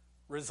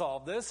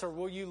resolve this, or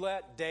will you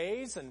let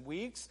days and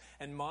weeks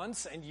and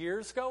months and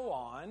years go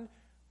on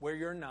where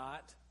you're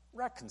not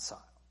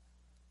reconciled?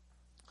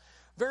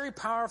 Very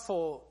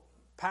powerful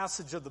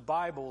passage of the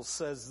Bible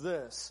says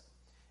this: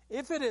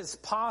 if it is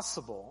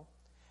possible,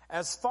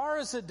 as far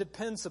as it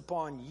depends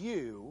upon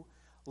you,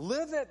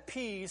 live at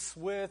peace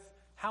with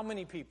how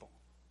many people?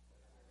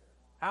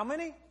 How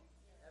many?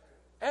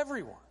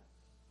 Everyone.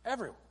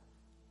 Everyone.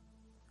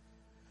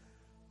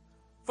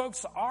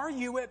 Folks, are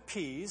you at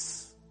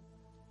peace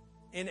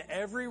in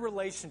every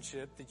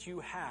relationship that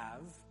you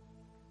have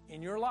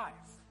in your life?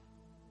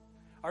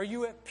 Are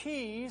you at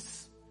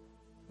peace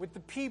with the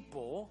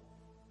people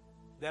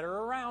that are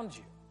around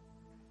you?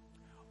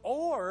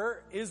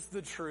 Or is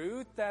the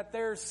truth that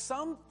there's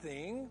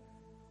something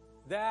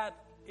that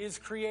is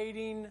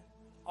creating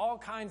all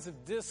kinds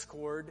of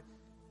discord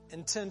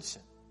and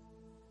tension?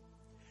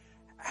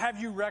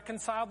 Have you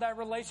reconciled that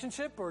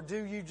relationship, or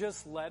do you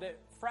just let it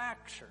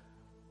fracture?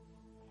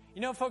 You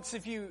know, folks,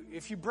 if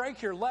you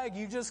break your leg,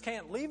 you just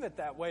can't leave it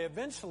that way.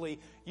 Eventually,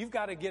 you've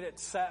got to get it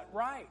set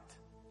right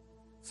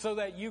so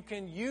that you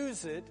can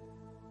use it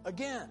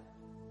again.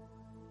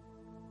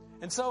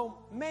 And so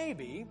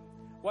maybe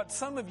what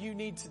some of you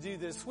need to do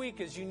this week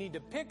is you need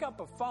to pick up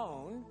a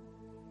phone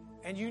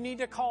and you need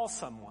to call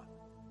someone.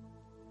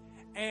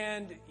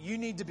 And you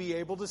need to be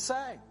able to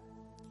say,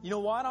 you know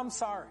what, I'm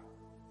sorry.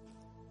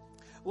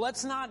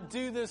 Let's not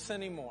do this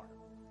anymore.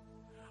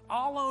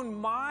 I'll own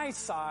my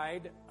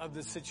side of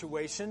the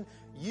situation.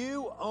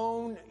 You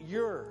own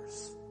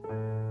yours.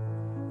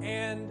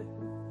 And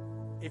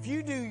if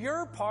you do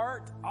your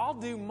part, I'll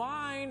do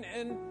mine,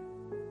 and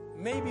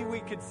maybe we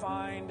could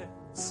find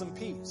some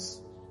peace.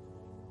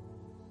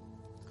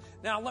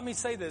 Now, let me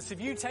say this.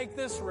 If you take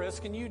this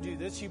risk and you do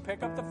this, you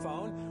pick up the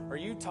phone or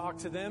you talk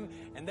to them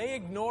and they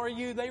ignore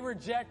you, they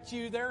reject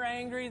you, they're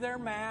angry, they're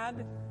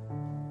mad,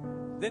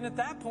 then at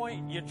that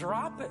point, you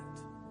drop it.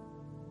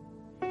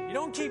 You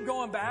don't keep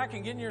going back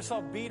and getting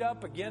yourself beat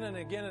up again and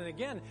again and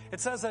again. It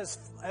says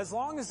as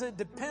long as it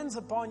depends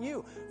upon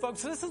you.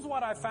 Folks, this is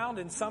what I found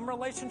in some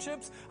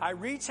relationships. I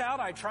reach out,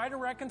 I try to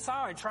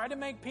reconcile, I try to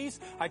make peace,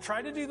 I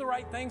try to do the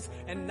right things,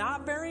 and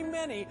not very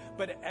many,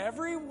 but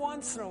every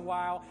once in a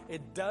while,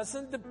 it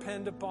doesn't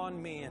depend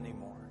upon me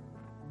anymore.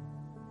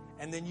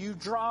 And then you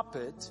drop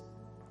it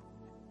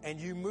and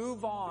you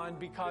move on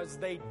because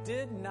they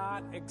did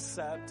not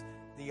accept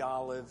the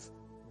olive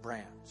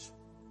branch.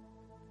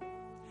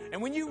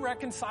 And when you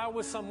reconcile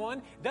with someone,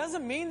 it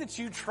doesn't mean that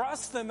you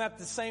trust them at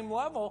the same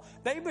level.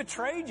 They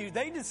betrayed you.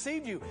 They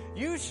deceived you.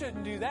 You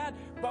shouldn't do that.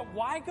 But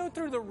why go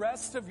through the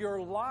rest of your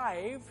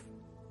life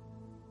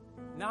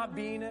not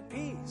being at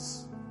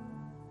peace?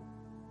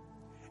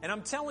 And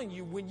I'm telling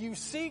you, when you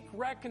seek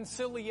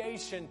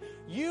reconciliation,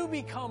 you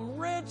become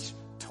rich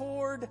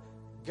toward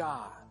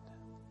God.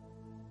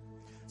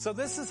 So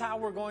this is how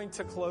we're going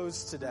to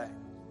close today.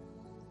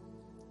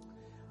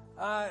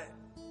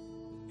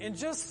 In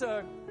just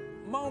a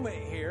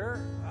moment here,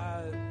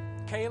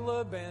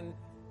 Caleb and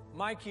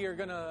Mikey are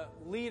going to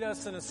lead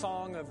us in a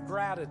song of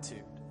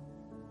gratitude.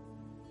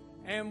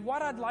 And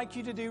what I'd like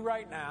you to do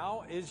right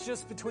now is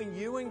just between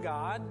you and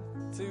God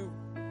to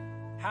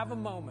have a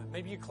moment.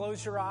 Maybe you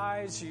close your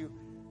eyes, you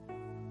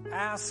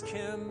ask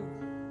Him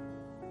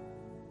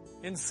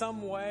in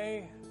some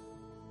way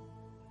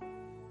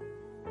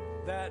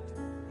that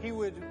He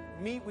would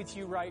meet with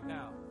you right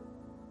now.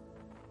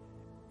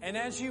 And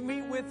as you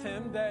meet with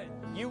Him, that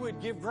you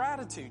would give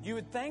gratitude. You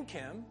would thank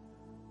Him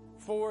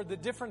for the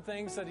different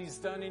things that He's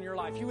done in your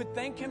life. You would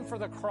thank Him for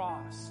the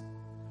cross,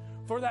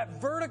 for that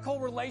vertical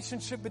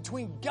relationship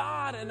between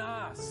God and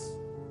us,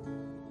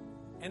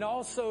 and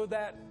also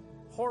that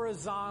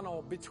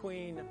horizontal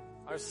between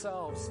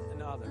ourselves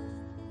and others.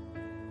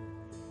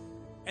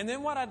 And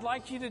then what I'd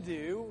like you to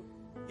do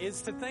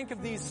is to think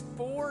of these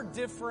 4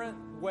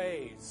 different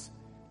ways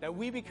that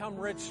we become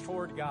rich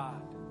toward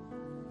God.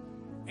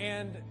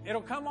 And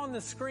it'll come on the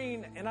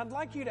screen, and I'd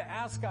like you to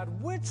ask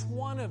God, which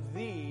one of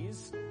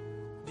these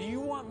do you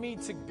want me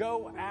to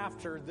go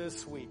after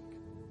this week?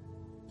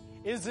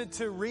 Is it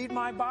to read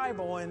my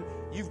Bible, and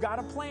you've got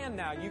a plan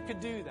now, you could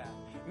do that.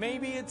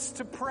 Maybe it's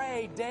to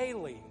pray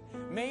daily.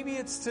 Maybe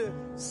it's to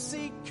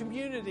seek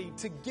community,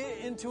 to get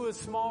into a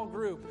small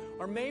group.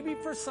 Or maybe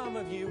for some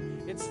of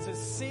you, it's to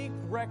seek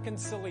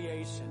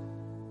reconciliation,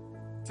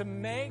 to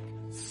make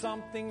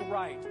something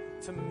right,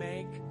 to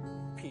make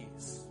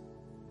peace.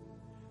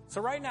 So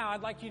right now,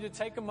 I'd like you to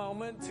take a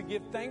moment to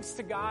give thanks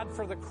to God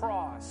for the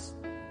cross,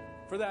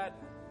 for that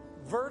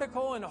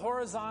vertical and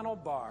horizontal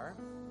bar,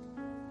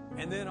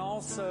 and then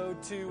also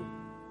to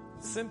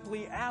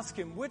simply ask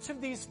Him, which of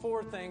these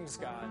 4 things,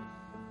 God,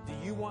 do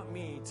you want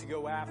me to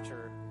go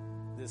after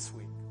this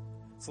week?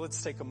 So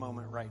let's take a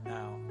moment right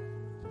now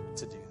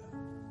to do that.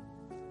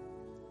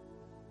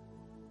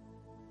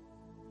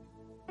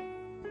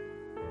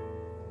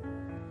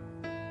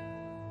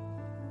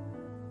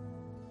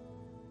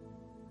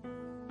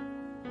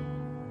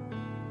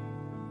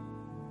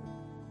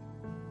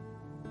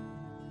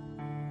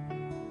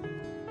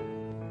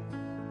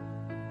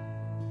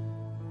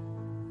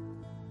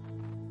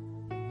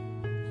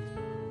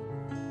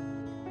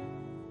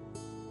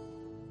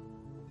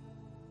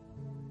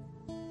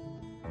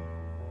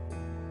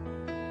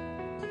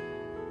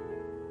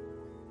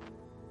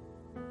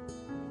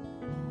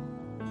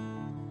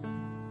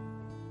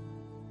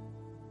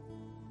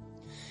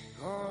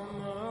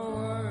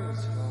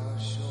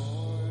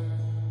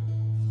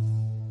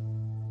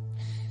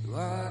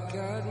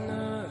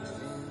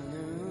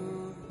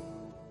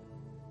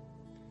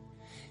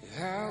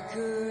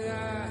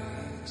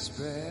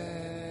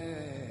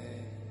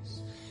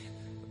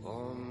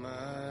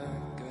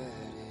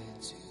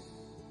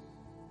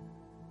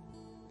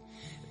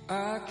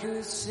 I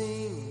could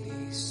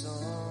sing these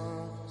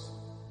songs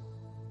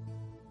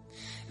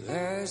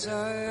as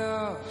I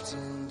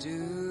often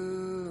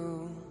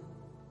do.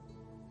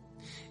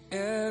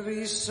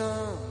 Every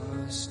song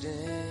must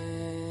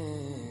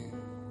end,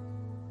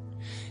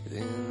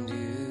 and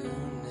you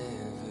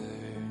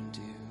never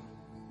do.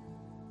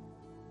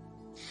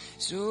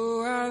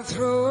 So I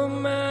throw up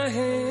my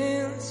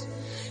hands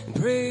and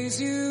praise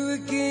you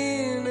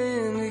again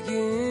and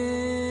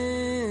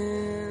again.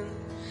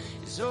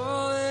 It's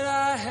all that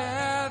I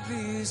have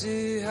is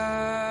a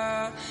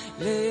hallelujah,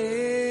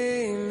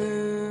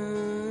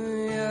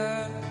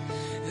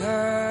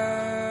 hallelujah.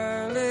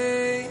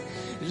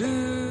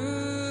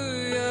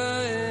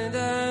 And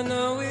I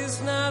know it's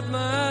not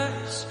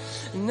much,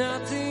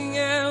 nothing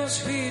else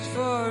fit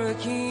for a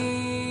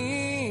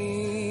king,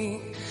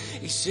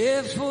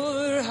 except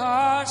for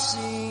heart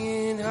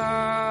singing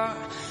hallelujah,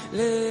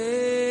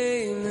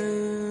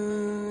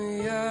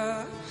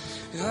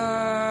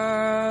 hallelujah.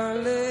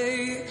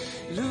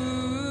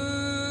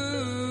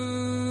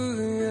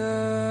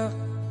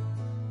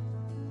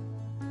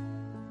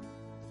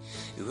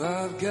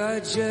 I've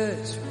got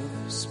just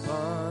one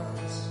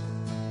response,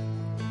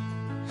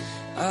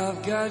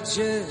 I've got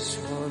just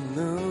one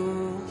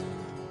move.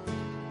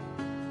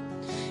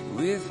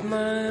 With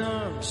my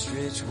arms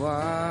stretched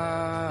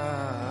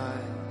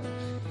wide,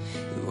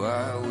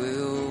 I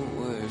will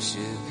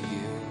worship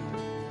you.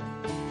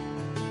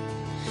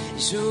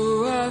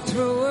 So I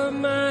throw up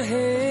my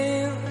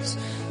hands,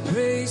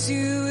 praise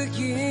you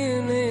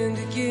again and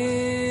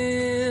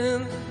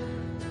again.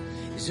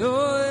 'Cause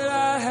all that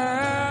I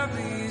have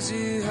is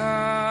a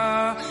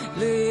hallelujah,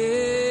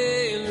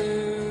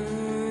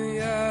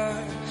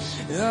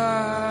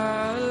 hallelujah.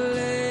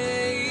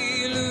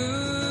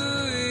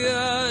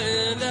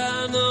 And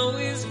I know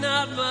it's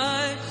not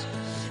much,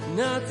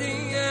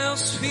 nothing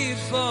else fit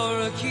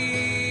for a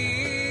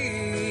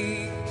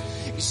king,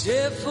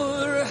 except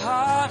for a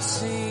heart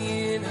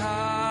singing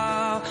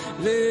hallelujah,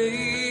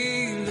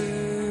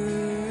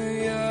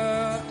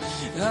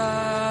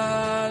 hallelujah.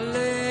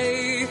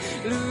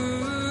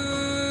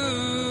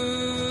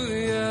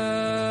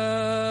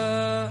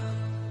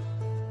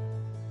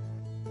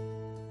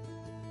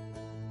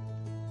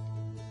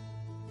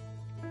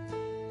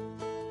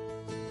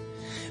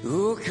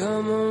 Oh,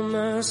 come on,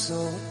 my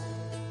soul,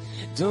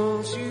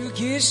 don't you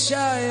get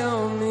shy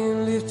on me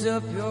and lift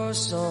up your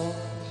song.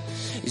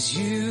 'Cause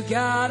you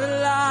got a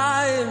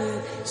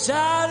lion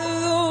inside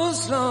of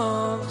those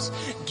lungs.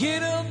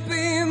 Get up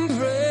and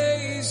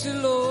praise the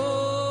Lord.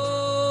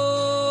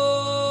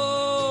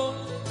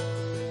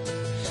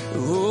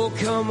 Oh,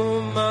 come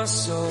on, my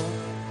soul,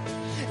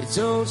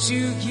 don't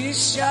you get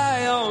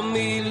shy on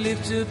me,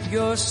 lift up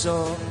your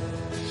song.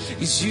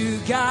 'Cause you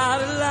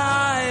got a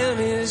lion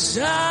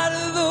inside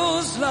of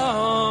those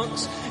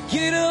lungs.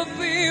 Get up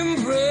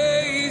and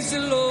praise the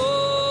Lord.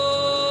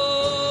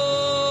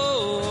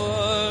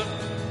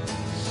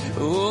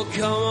 Oh,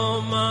 come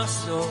on, my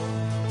soul,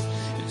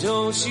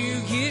 don't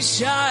you get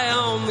shy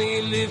on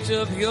me, lift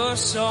up your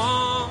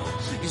song.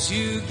 'Cause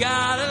you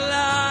got a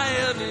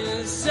lion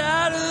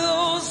inside of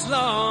those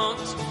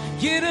lungs.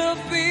 Get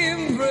up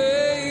and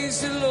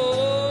praise the Lord.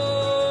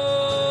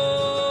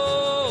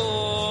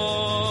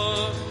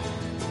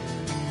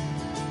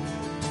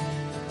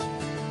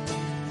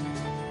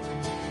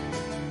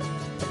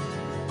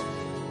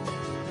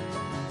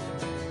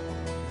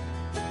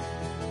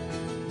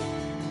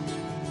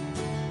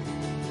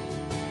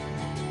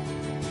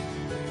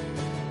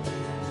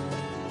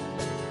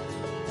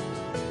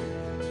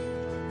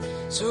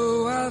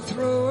 So I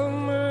throw up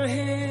my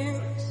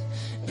hands,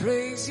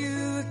 praise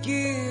you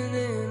again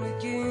and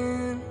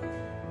again.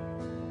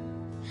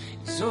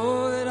 'Cause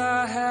all that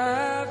I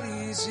have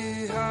is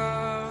a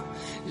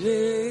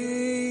hallelujah,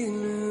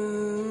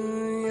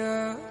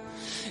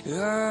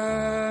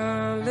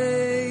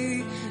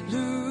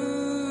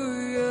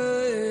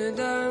 And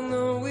I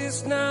know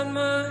it's not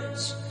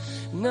much,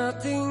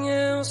 nothing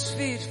else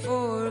fit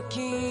for a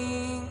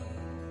king,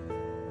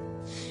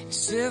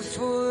 except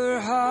for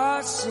a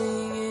heart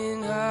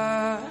singing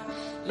hallelujah,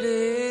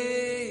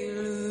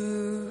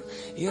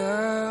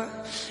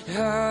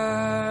 hallelujah.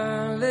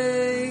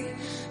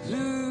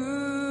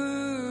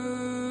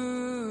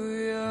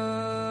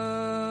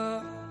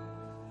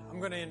 I'm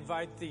going to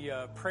invite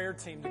the prayer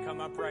team to come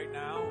up right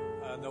now.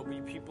 There'll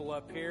be people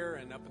up here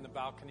and up in the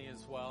balcony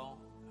as well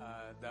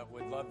that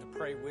would love to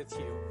pray with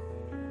you.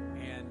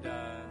 And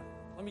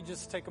let me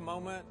just take a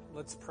moment.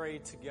 Let's pray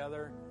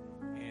together,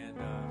 and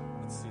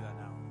let's do that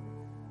now.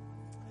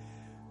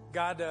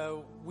 God,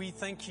 we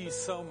thank you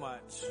so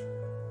much,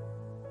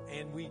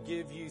 and we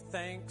give you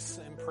thanks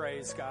and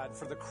praise, God,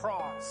 for the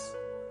cross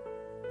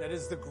that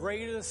is the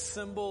greatest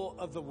symbol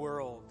of the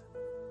world,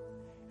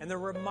 and that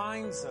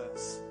reminds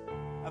us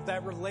of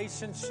that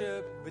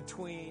relationship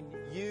between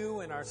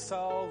you and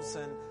ourselves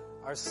and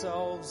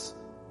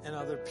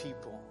other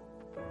people.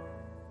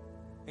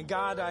 And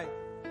God, I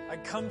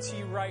come to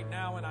you right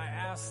now, and I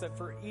ask that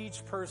for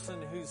each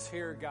person who's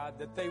here, God,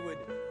 that they would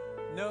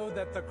know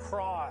that the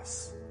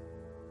cross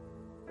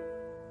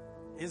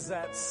is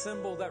that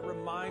symbol that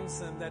reminds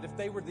them that if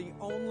they were the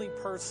only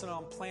person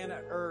on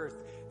planet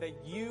Earth, that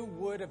you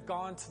would have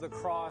gone to the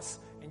cross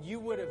and you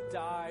would have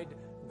died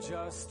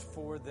just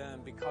for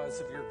them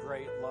because of your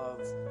great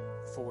love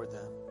for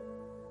them.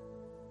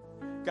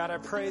 God, I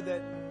pray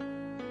that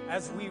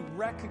as we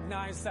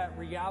recognize that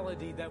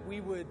reality, that we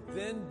would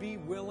then be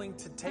willing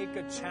to take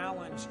a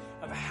challenge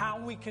of how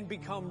we can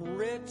become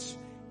rich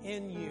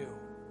in you.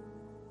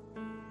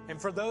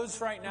 And for those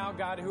right now,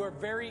 God, who are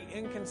very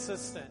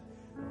inconsistent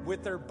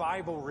with their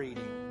Bible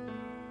reading,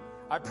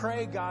 I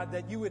pray, God,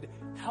 that you would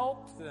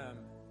help them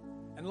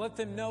and let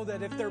them know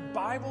that if their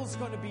Bible's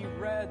going to be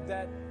read,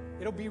 that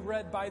it'll be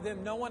read by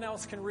them. No one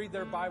else can read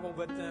their Bible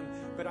but them.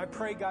 But I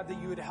pray, God,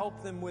 that you would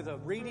help them with a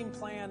reading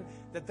plan,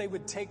 that they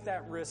would take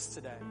that risk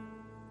today.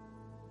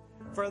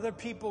 For other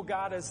people,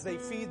 God, as they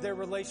feed their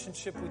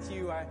relationship with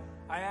you, I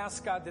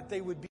ask, God, that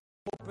they would be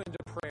open to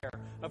prayer,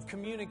 of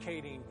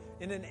communicating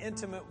in an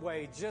intimate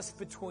way just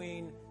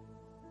between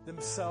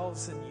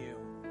themselves and you.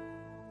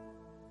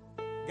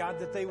 God,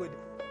 that they would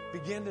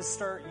begin to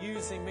start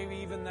using maybe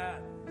even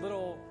that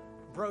little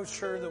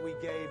brochure that we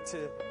gave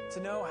to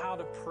know how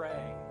to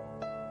pray,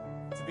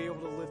 to be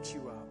able to lift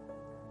you up.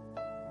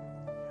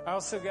 I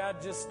also,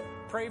 God, just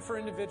pray for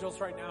individuals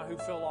right now who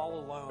feel all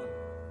alone.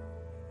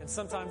 And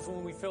sometimes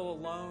when we feel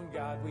alone,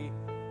 God, we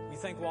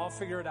think, well, I'll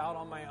figure it out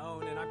on my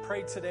own. And I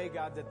pray today,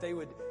 God, that they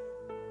would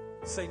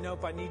say,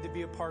 nope, I need to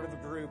be a part of a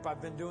group.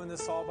 I've been doing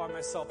this all by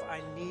myself.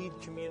 I need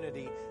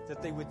community,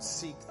 that they would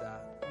seek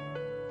that.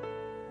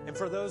 And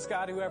for those,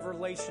 God, who have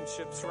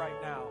relationships right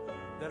now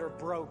that are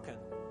broken,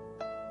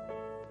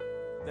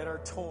 that are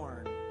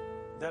torn,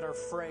 that are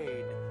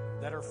frayed,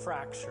 that are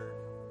fractured,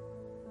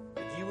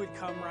 that you would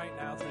come right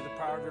now through the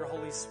power of your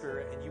Holy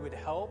Spirit and you would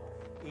help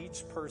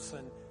each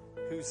person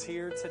who's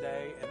here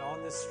today and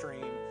on this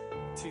stream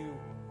to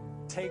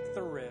take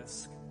the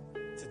risk,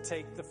 to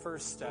take the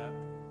first step,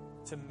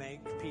 to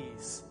make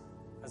peace,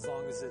 as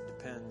long as it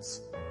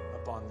depends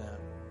upon them.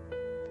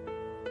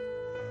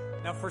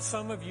 Now, for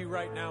some of you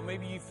right now,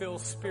 maybe you feel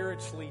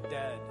spiritually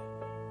dead.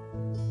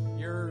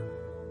 You're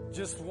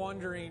just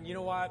wondering, you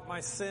know what,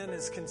 my sin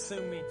has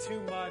consumed me too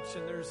much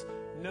and there's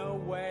no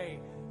way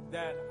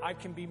that I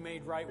can be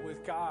made right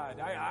with God.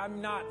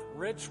 I'm not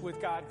rich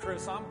with God,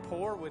 Chris. I'm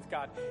poor with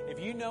God. If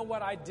you know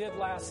what I did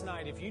last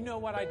night, if you know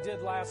what I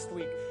did last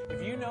week,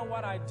 if you know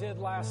what I did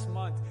last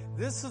month,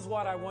 this is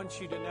what I want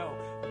you to know.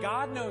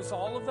 God knows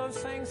all of those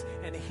things,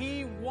 and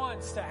He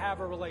wants to have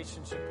a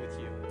relationship with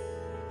you.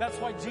 That's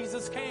why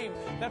Jesus came.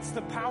 That's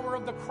the power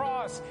of the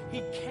cross.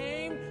 He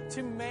came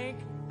to make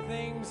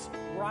things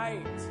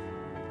right.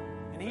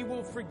 And He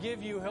will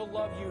forgive you. He'll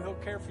love you. He'll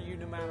care for you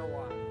no matter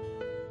what.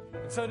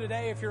 And so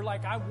today, if you're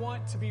like, I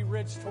want to be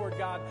rich toward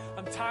God,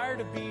 I'm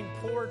tired of being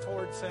poor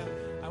towards Him,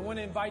 I want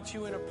to invite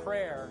you in a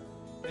prayer.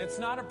 And it's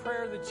not a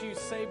prayer that you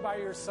say by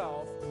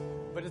yourself,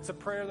 but it's a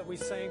prayer that we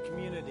say in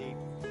community.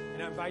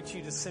 And I invite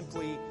you to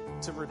simply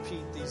to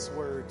repeat these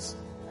words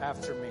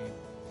after me.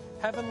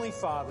 Heavenly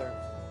Father,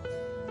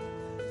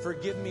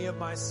 forgive me of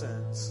my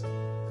sins.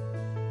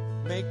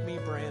 Make me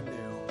brand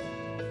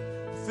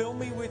new. Fill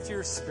me with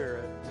your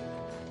Spirit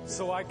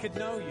so I could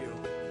know you,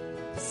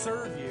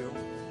 serve you,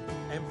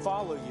 and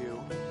follow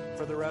you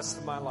for the rest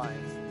of my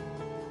life.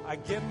 I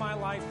give my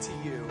life to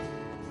you.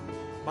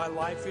 My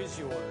life is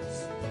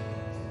yours.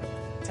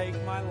 Take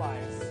my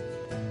life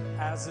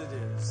as it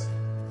is.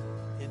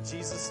 In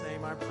Jesus'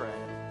 name I pray.